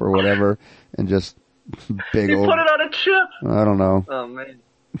chip or whatever, and just big You old. put it on a chip. I don't know. Oh man,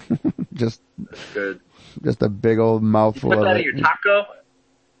 Just that's good. a big old mouthful Put of that it. in your taco.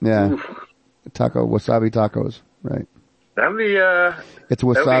 Yeah, Oof. wasabi tacos, right? That'd be It's That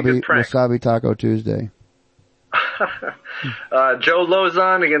would be a wasabi good prank. Taco Tuesday. Joe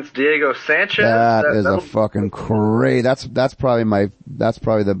Lozon against Diego Sanchez. That is a that'll- fucking crazy. That's probably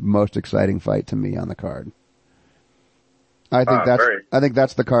the most exciting fight to me on the card. I think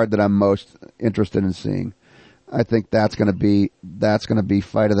that's the card that I'm most interested in seeing. I think that's gonna be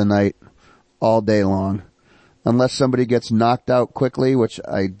fight of the night all day long. Unless somebody gets knocked out quickly, which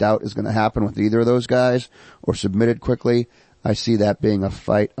I doubt is gonna happen with either of those guys, or submitted quickly, I see that being a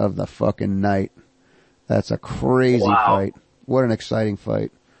fight of the fucking night. That's a crazy fight. What an exciting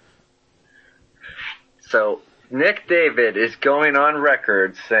fight. So Nick David is going on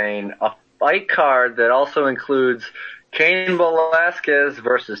record saying a fight card that also includes Cain Velasquez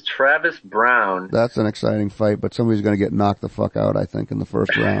versus Travis Brown. That's an exciting fight, but somebody's going to get knocked the fuck out, I think, in the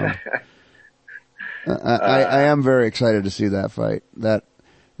first round. I am very excited to see that fight. That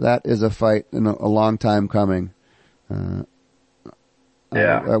is a fight in a long time coming. I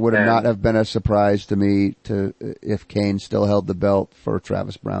would have not have been a surprise to me if Cain still held the belt for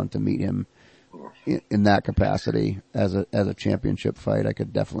Travis Brown to meet him in that capacity as a championship fight. I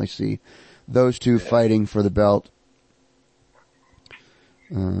could definitely see those two fighting for the belt.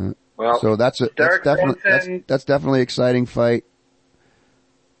 So that's definitely an exciting fight.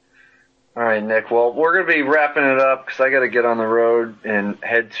 All right, Nick. Well, we're going to be wrapping it up because I got to get on the road and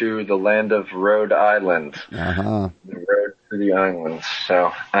head to the land of Rhode Island. Uh-huh. The road to the islands.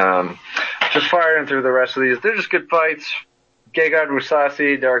 So, just firing through the rest of these. They're just good fights. Gegard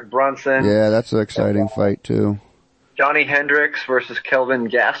Mousasi, Derek Brunson. Yeah, that's an exciting fight too. Johnny Hendricks versus Kelvin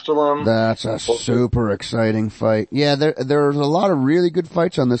Gastelum. That's a super exciting fight. Yeah, there's a lot of really good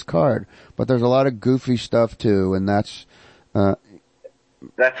fights on this card, but there's a lot of goofy stuff too, and that's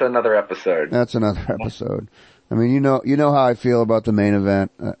another episode. That's another episode. I mean, you know how I feel about the main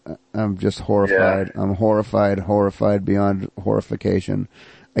event. I'm just horrified. Yeah. I'm horrified beyond horrification.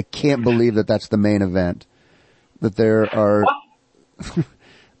 I can't believe that that's the main event. That there are.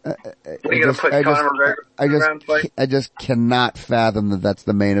 I just cannot fathom that that's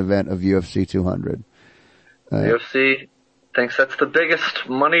the main event of UFC 200. UFC thinks that's the biggest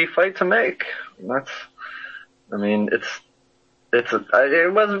money fight to make.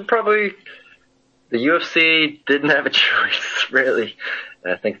 It wasn't probably, the UFC didn't have a choice, really.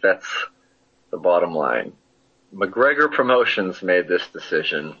 And I think that's the bottom line. McGregor Promotions made this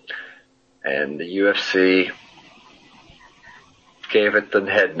decision, and the UFC gave it the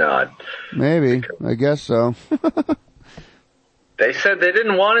head nod. Maybe. I guess so. They said they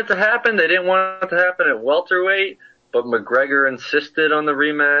didn't want it to happen. They didn't want it to happen at welterweight, but McGregor insisted on the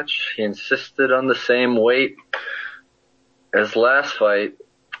rematch. He insisted on the same weight as last fight.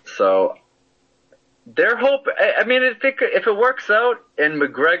 So their hope, I mean, if it works out and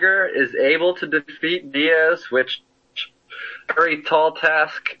McGregor is able to defeat Diaz, which very tall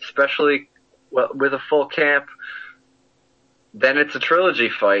task, especially with a full camp, then it's a trilogy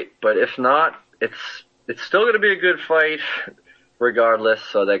fight. But if not, it's still going to be a good fight regardless.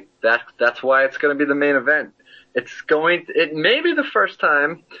 So that's why it's going to be the main event. It may be the first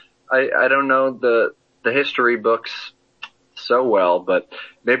time. I don't know the history books so well, but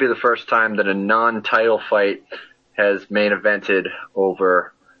maybe the first time that a non-title fight has main evented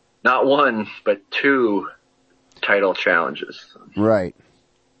over not one but two title challenges. Right.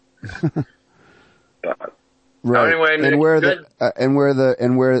 But right. Anyway, and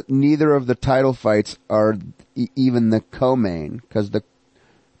where neither of the title fights are even the co-main, because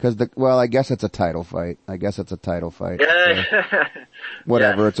I guess it's a title fight. Yeah. So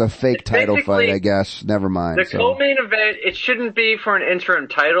whatever. Yes. It's a fake title fight, I guess. Never mind. The co-main event, it shouldn't be for an interim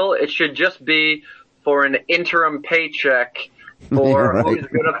title. It should just be for an interim paycheck for who's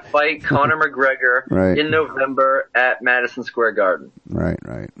going to fight Conor McGregor in November at Madison Square Garden. Right.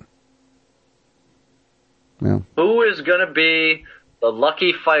 Yeah. Who is going to be the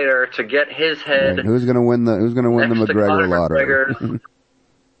lucky fighter to get his head? Right. Who's going to win the McGregor lottery?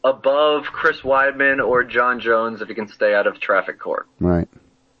 Above Chris Weidman or John Jones if he can stay out of traffic court. Right.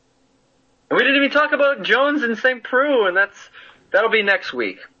 And we didn't even talk about Jones and St. Preux, and that'll be next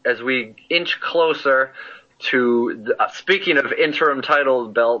week as we inch closer to, speaking of interim title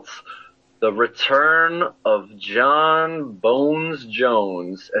belts, the return of John Bones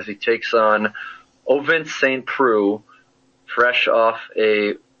Jones as he takes on Ovince St. Preux, fresh off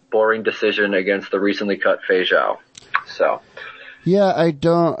a boring decision against the recently cut Fei Zhao. So. Yeah,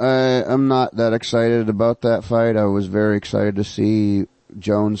 I'm not that excited about that fight. I was very excited to see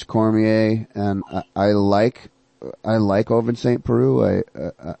Jones Cormier, and I like Ovince St. Preux.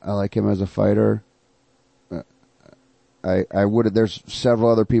 I like him as a fighter. There's several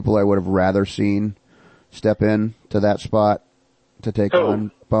other people I would have rather seen step in to that spot to take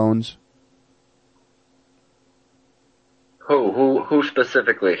on Bones. Who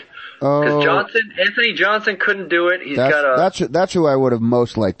specifically? Because Anthony Johnson couldn't do it. That's who I would have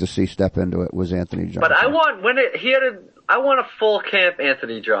most liked to see step into it, was Anthony Johnson. But I want a full camp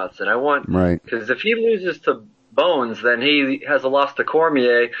Anthony Johnson. Right. Because if he loses to Bones, then he has a loss to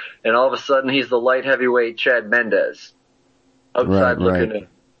Cormier, and all of a sudden he's the light heavyweight Chad Mendes. Outside looking in.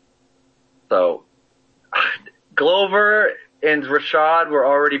 So, Glover and Rashad were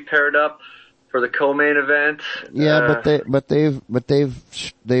already paired up for the co-main event. Yeah,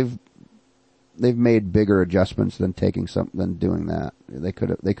 they've made bigger adjustments than doing that. They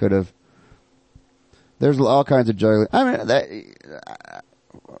could have. There's all kinds of juggling. I mean,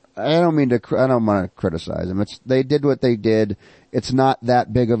 I don't want to criticize them. They did what they did. It's not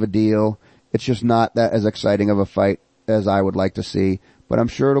that big of a deal. It's just not that as exciting of a fight as I would like to see, but I'm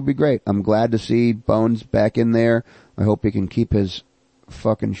sure it'll be great. I'm glad to see Bones back in there. I hope he can keep his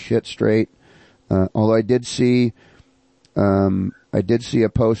fucking shit straight. Although I did see a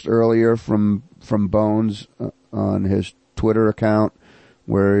post earlier from Bones on his Twitter account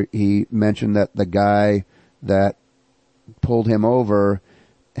where he mentioned that the guy that pulled him over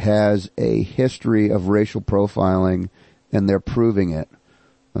has a history of racial profiling, and they're proving it.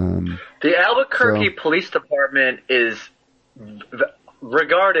 The Albuquerque Police Department is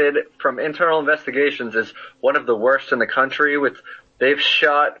regarded from internal investigations as one of the worst in the country. They've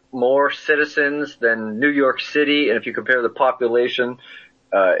shot more citizens than New York City, and if you compare the population,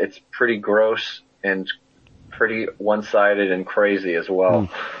 it's pretty gross and pretty one-sided and crazy as well.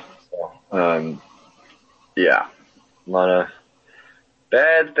 So, yeah, a lot of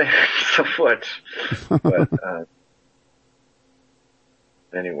bad things afoot. But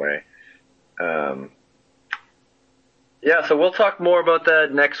anyway, yeah, so we'll talk more about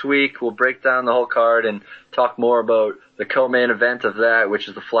that next week. We'll break down the whole card and talk more about the co-main event of that, which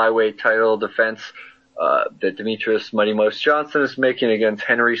is the flyweight title defense that Demetrius Mighty Mouse Johnson is making against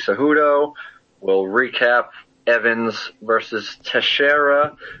Henry Cejudo. We'll recap Evans versus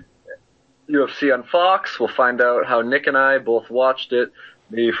Teixeira, UFC on Fox. We'll find out how Nick and I both watched it,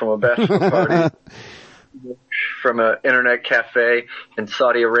 me from a bachelor party, from an internet cafe in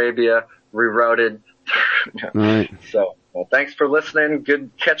Saudi Arabia, rerouted. Right. So, thanks for listening. Good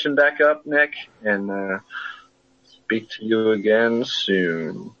catching back up, Nick, and speak to you again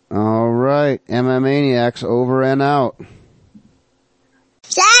soon. All right, MMAniacs over and out.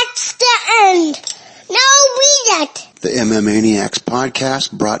 That's the end. No, read it. The MMAniacs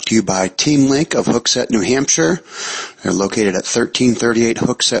podcast brought to you by Team Link of Hooksett, New Hampshire. They're located at 1338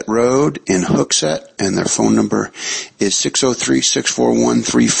 Hooksett Road in Hooksett, and their phone number is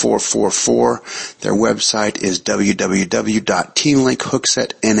 603-641-3444. Their website is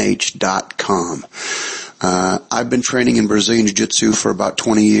www.teamlinkhooksettnh.com. I've been training in Brazilian Jiu-Jitsu for about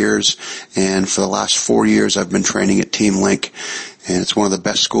 20 years, and for the last 4 years I've been training at Team Link, and it's one of the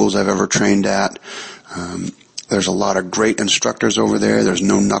best schools I've ever trained at. There's a lot of great instructors over there. There's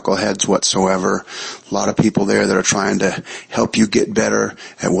no knuckleheads whatsoever. A lot of people there that are trying to help you get better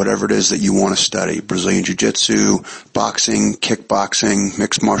at whatever it is that you want to study. Brazilian Jiu-Jitsu, boxing, kickboxing,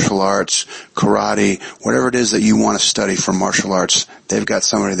 mixed martial arts, karate, whatever it is that you want to study for martial arts, they've got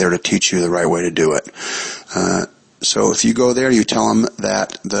somebody there to teach you the right way to do it. So if you go there, you tell them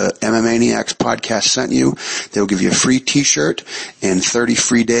that the MMAniacs podcast sent you, they'll give you a free t-shirt and 30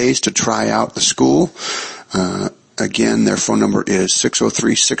 free days to try out the school. Again, their phone number is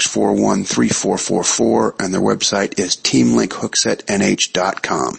 603-641-3444, and their website is teamlinkhooksettnh.com.